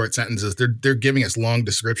like short sentences. They're giving us long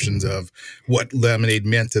descriptions of what Lemonade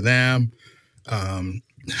meant to them,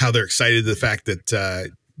 how they're excited the fact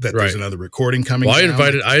that there's another recording coming. Well,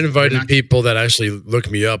 I invited people that actually looked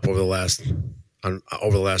me up over the last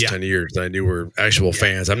 10 years that I knew were actual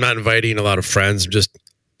fans. I'm not inviting a lot of friends, just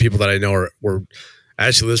people that I know were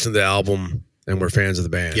actually listening to the album and were fans of the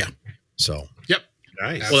band. Yeah. So. Yep.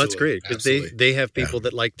 Nice. Well, that's great because they have people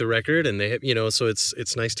that like the record, and they have, so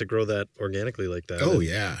it's nice to grow that organically like that. Oh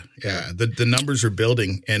yeah. The numbers are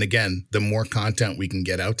building, and again, the more content we can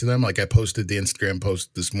get out to them. Like I posted the Instagram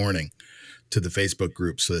post this morning to the Facebook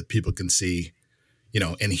group so that people can see,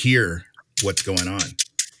 and hear what's going on.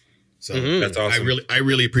 So That's awesome. I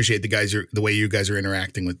really appreciate the way you guys are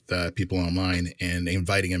interacting with people online and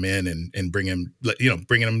inviting them in and bringing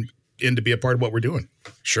them in to be a part of what we're doing.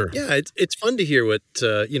 Sure. Yeah, it's fun to hear what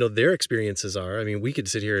their experiences are. I mean, we could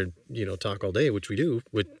sit here and talk all day, which we do,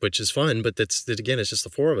 which is fun. But again, it's just the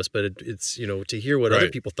four of us. But it's to hear what other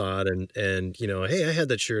people thought and hey, I had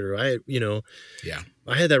that shirt, or I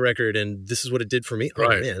had that record, and this is what it did for me. Oh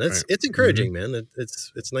man, it's encouraging, man.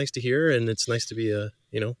 It's nice to hear, and it's nice to be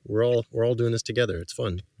we're all doing this together. It's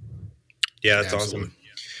fun. Yeah, that's awesome.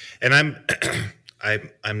 And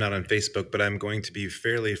I'm not on Facebook, but I'm going to be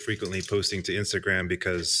fairly frequently posting to Instagram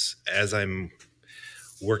because as I'm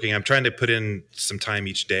working, I'm trying to put in some time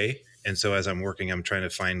each day. And so as I'm working, I'm trying to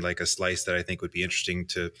find like a slice that I think would be interesting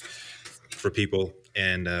for people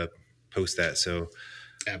and post that. So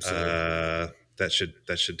absolutely, that should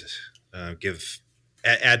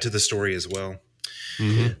add to the story as well.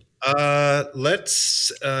 Mm-hmm.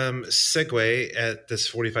 Let's segue at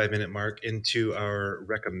this 45-minute mark into our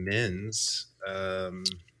recommends.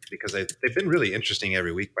 Because they've been really interesting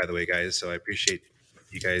every week, by the way, guys. So I appreciate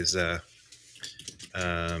you guys, with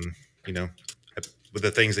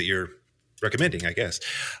the things that you're recommending, I guess.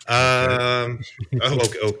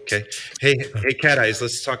 Okay. Hey, Cat Eyes,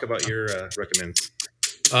 let's talk about your recommends.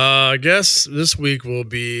 I guess this week will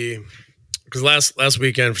be, because last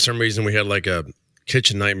weekend, for some reason, we had like a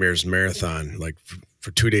Kitchen Nightmares marathon, like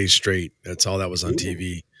for 2 days straight. That's all that was on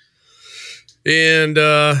TV. And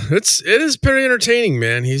it is pretty entertaining,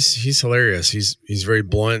 man. He's hilarious. He's very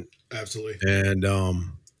blunt. Absolutely. And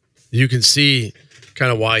you can see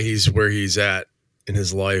kind of why he's where he's at in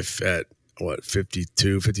his life at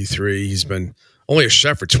 52, 53. He's been only a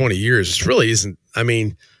chef for 20 years. It really isn't. I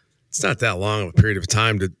mean, it's not that long of a period of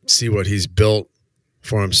time to see what he's built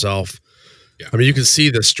for himself. Yeah. I mean, you can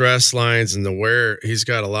see the stress lines and the wear. He's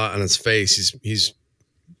got a lot on his face. He's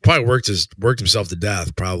probably worked himself to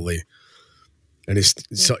death, probably. And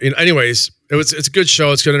anyways, it's a good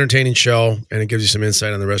show. It's a good, entertaining show, and it gives you some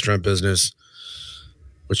insight on the restaurant business,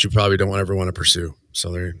 which you probably don't ever want to pursue.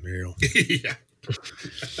 So there you go. Yeah.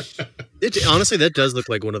 Honestly, that does look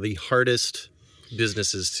like one of the hardest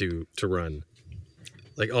businesses to run.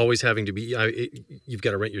 Like always having to be, you've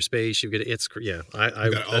got to rent your space. You've got to,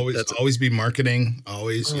 always be marketing.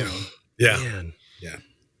 Always, Yeah. Man. Yeah.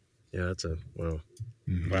 Yeah. That's a wow.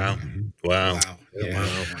 Wow. Yeah.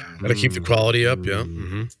 Wow. Got to keep the quality up. Yeah.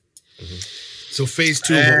 Mm-hmm. Mm-hmm. So phase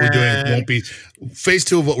two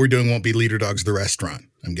of what we're doing won't be Leader Dogs the restaurant,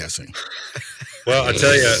 I'm guessing. Well, I'll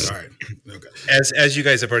tell you. All right. Okay. As you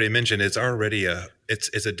guys have already mentioned, it's already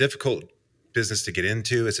it's a difficult business to get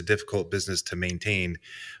into. It's a difficult business to maintain.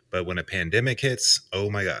 But when a pandemic hits, oh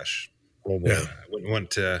my gosh. Oh boy. I wouldn't want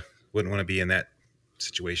to be in that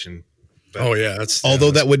situation. But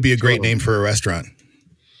although that would be a great name for a restaurant.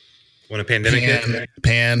 When a pandemic hit?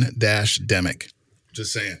 Pan-demic.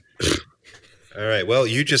 Just saying. All right. Well,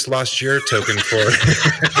 you just lost your token for.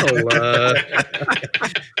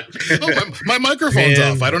 My microphone's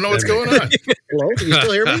off. I don't know what's going on. Hello? Can you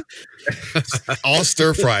still hear me? All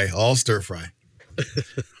stir fry.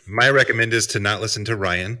 My recommend is to not listen to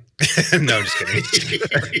Ryan. No, I'm just kidding.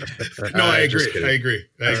 No, I agree.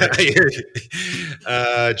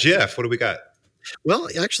 Jeff, what do we got? Well,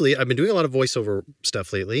 actually, I've been doing a lot of voiceover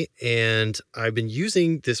stuff lately, and I've been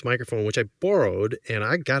using this microphone, which I borrowed, and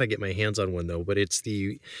I got to get my hands on one, though. But it's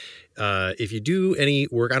the, if you do any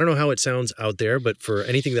work, I don't know how it sounds out there, but for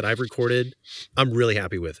anything that I've recorded, I'm really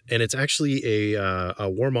happy with. And it's actually a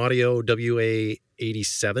Warm Audio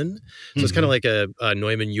WA87. So it's kind of like a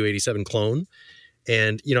Neumann U87 clone.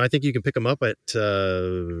 And, I think you can pick them up at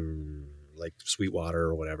like Sweetwater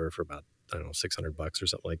or whatever for about, I don't know, $600 or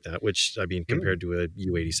something like that, which I mean, compared to a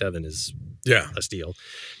U87 is a steal.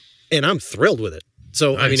 And I'm thrilled with it.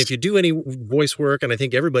 So, nice. I mean, if you do any voice work, and I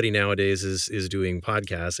think everybody nowadays is doing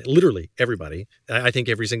podcasts, literally everybody, I think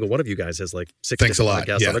every single one of you guys has like 6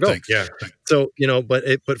 podcasts on the go. Thanks. Yeah. So,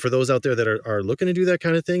 but for those out there that are looking to do that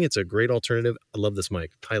kind of thing, it's a great alternative. I love this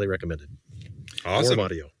mic. Highly recommended. Awesome. Warm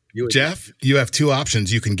Audio. Jeff, you have two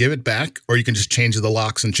options. You can give it back, or you can just change the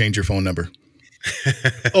locks and change your phone number.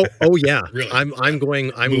 oh yeah, really? I'm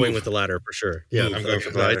going with the latter for sure. Yeah, I'm going for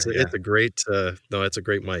the latter. It's a great it's a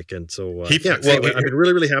great mic, and so I've been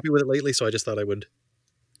really happy with it lately. So I just thought I would.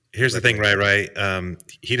 Here's the thing, right?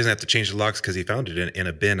 He doesn't have to change the locks because he found it in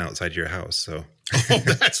a bin outside your house. So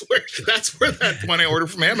that's where that one I ordered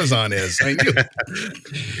from Amazon is. I knew.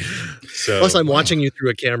 So plus, I'm watching you through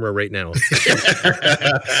a camera right now.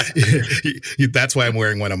 That's why I'm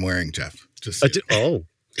wearing what I'm wearing, Jeff. Just oh.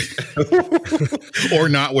 Or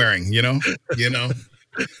not wearing,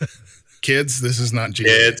 Kids, this is not G.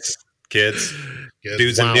 Kids,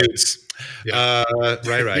 dudes and dudes. Yeah.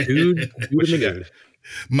 Right. Dude, What you got?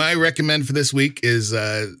 My recommend for this week is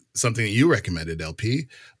something that you recommended, LP.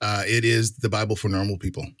 It is the Bible for Normal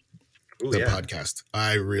People, podcast.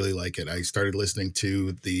 I really like it. I started listening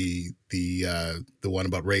to the one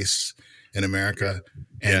about race in America,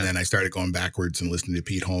 and then I started going backwards and listening to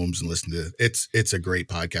Pete Holmes and listening to it's a great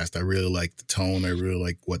podcast. I really like the tone. I really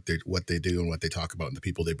like what they do and what they talk about and the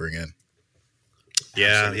people they bring in.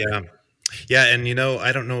 Yeah. And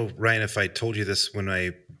I don't know, Ryan, if I told you this when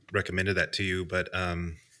I recommended that to you, but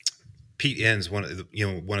Pete Enns, one of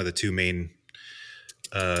the two main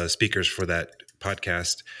speakers for that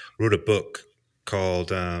podcast, wrote a book called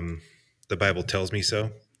 "The Bible Tells Me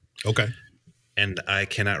So." Okay. And I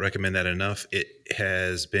cannot recommend that enough. It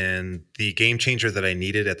has been the game changer that I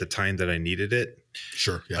needed at the time that I needed it.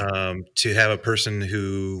 Sure. Yeah. To have a person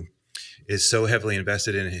who is so heavily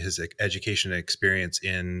invested in his education and experience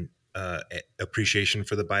in appreciation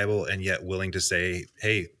for the Bible, and yet willing to say,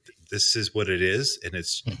 "Hey, this is what it is, and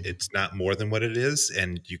it's not more than what it is,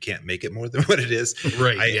 and you can't make it more than what it is."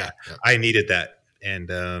 Right. I needed that, and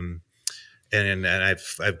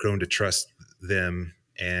I've grown to trust them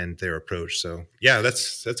and their approach. So yeah,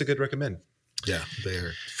 that's a good recommend. Yeah,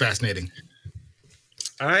 they're fascinating.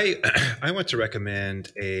 I want to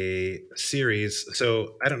recommend a series.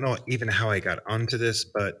 So I don't know even how I got onto this,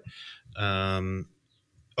 but I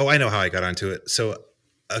know how I got onto it. So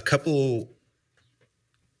a couple,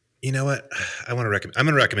 you know what? I'm going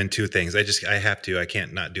to recommend two things. I have to. I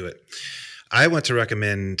can't not do it. I want to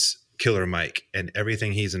recommend Killer Mike and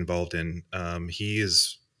everything he's involved in. He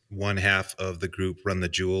is one half of the group Run the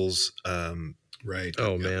Jewels. Right.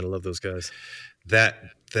 Oh man, I love those guys.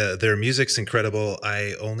 Their music's incredible.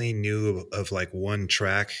 I only knew of like one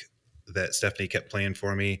track that Stephanie kept playing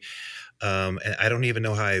for me. And I don't even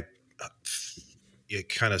know how I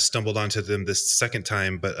kind of stumbled onto them this second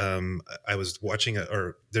time, but I was watching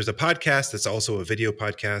there's a podcast that's also a video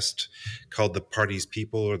podcast called The Party's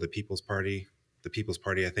People, or The People's Party,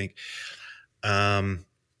 I think,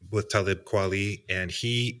 with Talib Kweli, and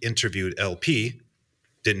he interviewed LP.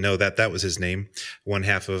 Didn't know that was his name, one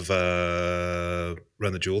half of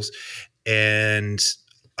Run the Jewels. And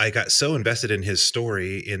I got so invested in his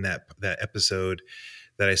story in that episode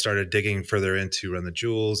that I started digging further into Run the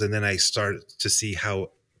Jewels. And then I started to see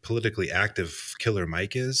how politically active Killer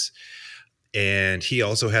Mike is. And he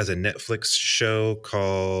also has a Netflix show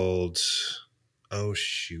called, oh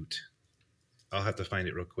shoot, I'll have to find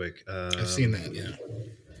it real quick. I've seen that. Yeah.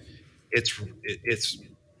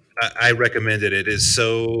 I recommend it. It is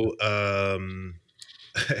so,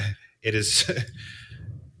 it's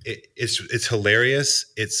hilarious.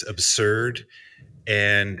 It's absurd,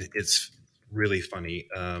 and it's really funny.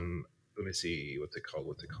 Let me see. What's it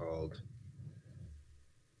called?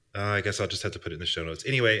 I guess I'll just have to put it in the show notes.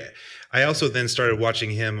 Anyway, I also then started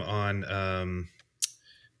watching him on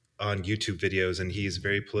YouTube videos, and he's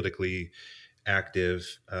very politically active.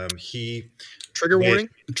 Trigger warning.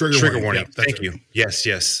 Yeah, thank you.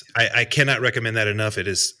 Yes. I cannot recommend that enough.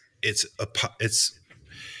 It's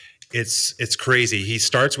crazy. He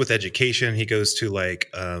starts with education. He goes to like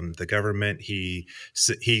the government. He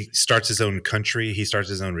starts his own country. He starts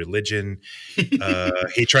his own religion.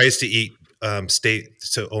 He tries to eat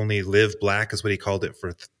to only live black, is what he called it,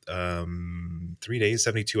 for 3 days,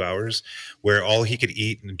 72 hours, where all he could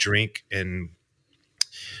eat and drink, and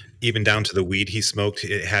even down to the weed he smoked,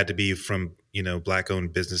 it had to be from, black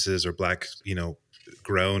owned businesses or black,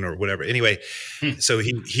 grown or whatever. Anyway, so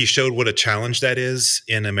he showed what a challenge that is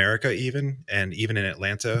in America, even in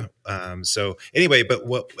Atlanta. So anyway, but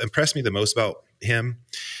what impressed me the most about him,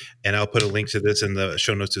 and I'll put a link to this in the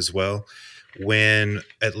show notes as well, when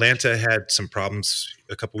Atlanta had some problems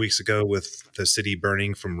a couple weeks ago with the city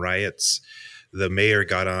burning from riots, the mayor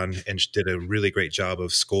got on and did a really great job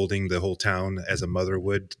of scolding the whole town as a mother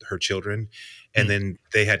would her children. And then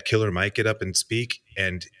they had Killer Mike get up and speak,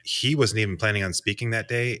 and he wasn't even planning on speaking that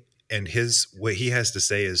day. And what he has to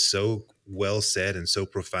say is so well said and so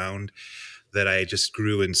profound that I just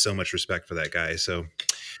grew in so much respect for that guy. So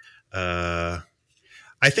I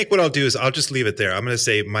think what I'll do is I'll just leave it there. I'm going to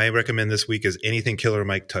say my recommend this week is anything Killer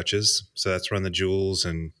Mike touches. So that's Run the Jewels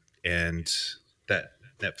and that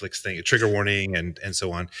Netflix thing, Trigger Warning, and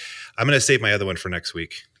so on. I'm going to save my other one for next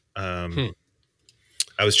week.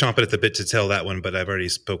 I was chomping at the bit to tell that one, but I've already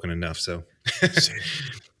spoken enough. So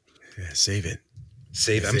save it.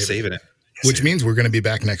 I'm saving it. Which means we're going to be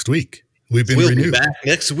back next week. We'll be back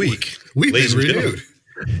next week. We've been renewed.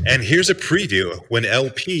 And here's a preview when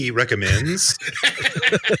LP recommends.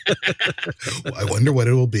 I wonder what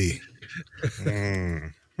it will be.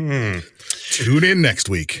 Tune in next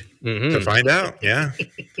week to find out. Yeah,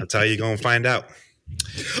 that's how you're gonna find out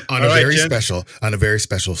on a very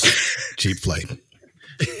special cheap flight.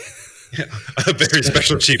 A very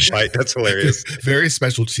special cheap flight. That's hilarious. Very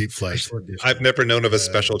special cheap flight. I've never known of a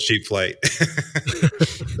special cheap flight.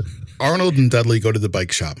 Arnold and Dudley go to the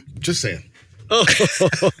bike shop. Just saying. Now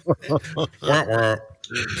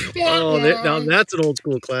that's an old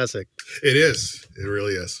school classic. It is. It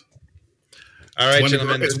really is. All right,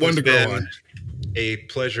 gentlemen. It's one to grow on. A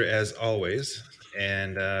pleasure as always,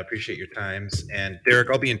 and appreciate your times. And Derek,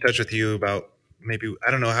 I'll be in touch with you about maybe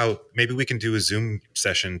we can do a Zoom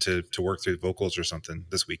session to work through vocals or something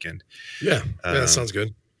this weekend. Yeah, that sounds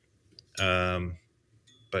good. And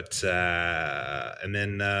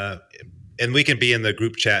we can be in the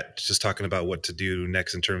group chat just talking about what to do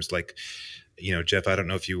next in terms like, Jeff, I don't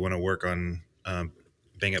know if you want to work on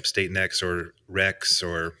Bang Up State next or Rex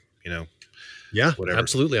or, yeah, whatever.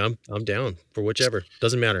 Absolutely. I'm down for whichever.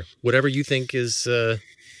 Doesn't matter. Whatever you think is well,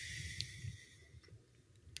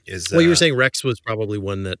 you were saying Rex was probably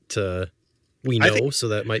one that we know, so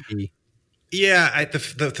that might be. Yeah, the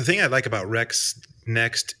thing I like about Rex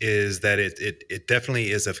next is that it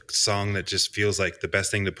definitely is a song that just feels like the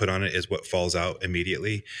best thing to put on it is what falls out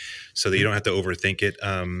immediately, so that you don't have to overthink it.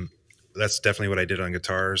 That's definitely what I did on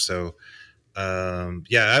guitar. So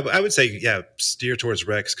I would say steer towards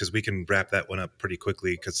Rex because we can wrap that one up pretty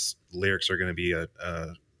quickly because lyrics are going to be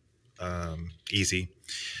easy.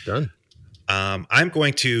 Done. I'm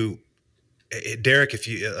going to, Derek, if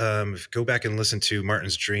you go back and listen to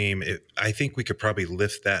Martin's Dream, I think we could probably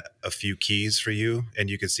lift that a few keys for you and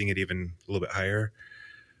you could sing it even a little bit higher.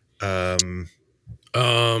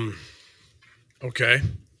 Okay.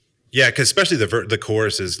 Yeah, because especially the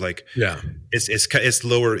chorus is like, it's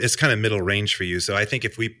lower, it's kind of middle range for you. So I think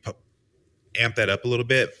if we amp that up a little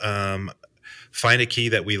bit, find a key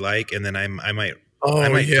that we like, and then I might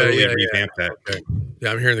totally revamp that. Okay.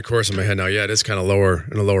 Yeah, I'm hearing the chorus in my head now. Yeah, it is kind of lower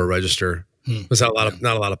in a lower register. There's not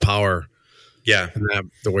a lot of power. Yeah, in that,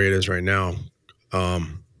 the way it is right now. That's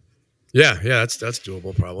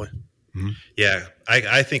doable probably. Mm-hmm. Yeah,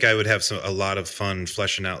 I think I would have a lot of fun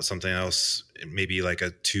fleshing out something else, maybe like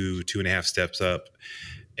a 2.5 steps up,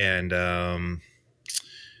 and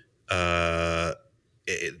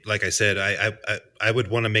like I said, I would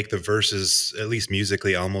want to make the verses at least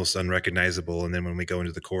musically almost unrecognizable, and then when we go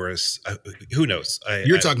into the chorus, who knows?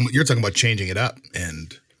 You're talking about changing it up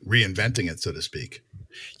and reinventing it, so to speak.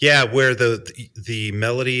 Yeah, where the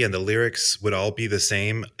melody and the lyrics would all be the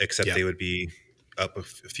same, except they would be up a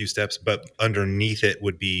few steps, but underneath it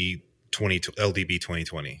would be LDB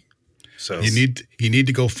 2020. So you need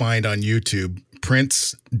to go find on YouTube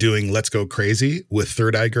Prince doing "Let's Go Crazy" with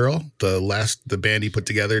Third Eye Girl, the band he put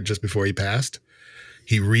together just before he passed.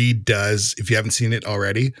 He redoes, if you haven't seen it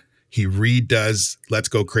already, he redoes "Let's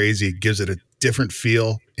Go Crazy," gives it a different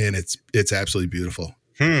feel, and it's absolutely beautiful.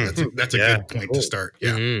 That's a good point to start.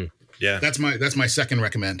 Yeah. Mm-hmm. Yeah. That's my second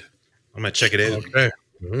recommend. I'm going to check it out. Okay.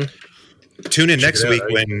 Mm-hmm. Tune in next week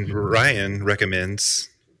when Ryan recommends.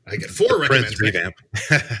 I get 4 recommends. Revamp.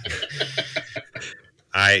 All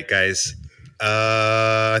right, guys.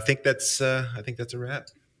 I think that's a wrap.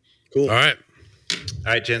 Cool. All right,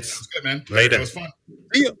 gents. That's good, man. Later. That was fun.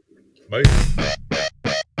 See ya. Bye.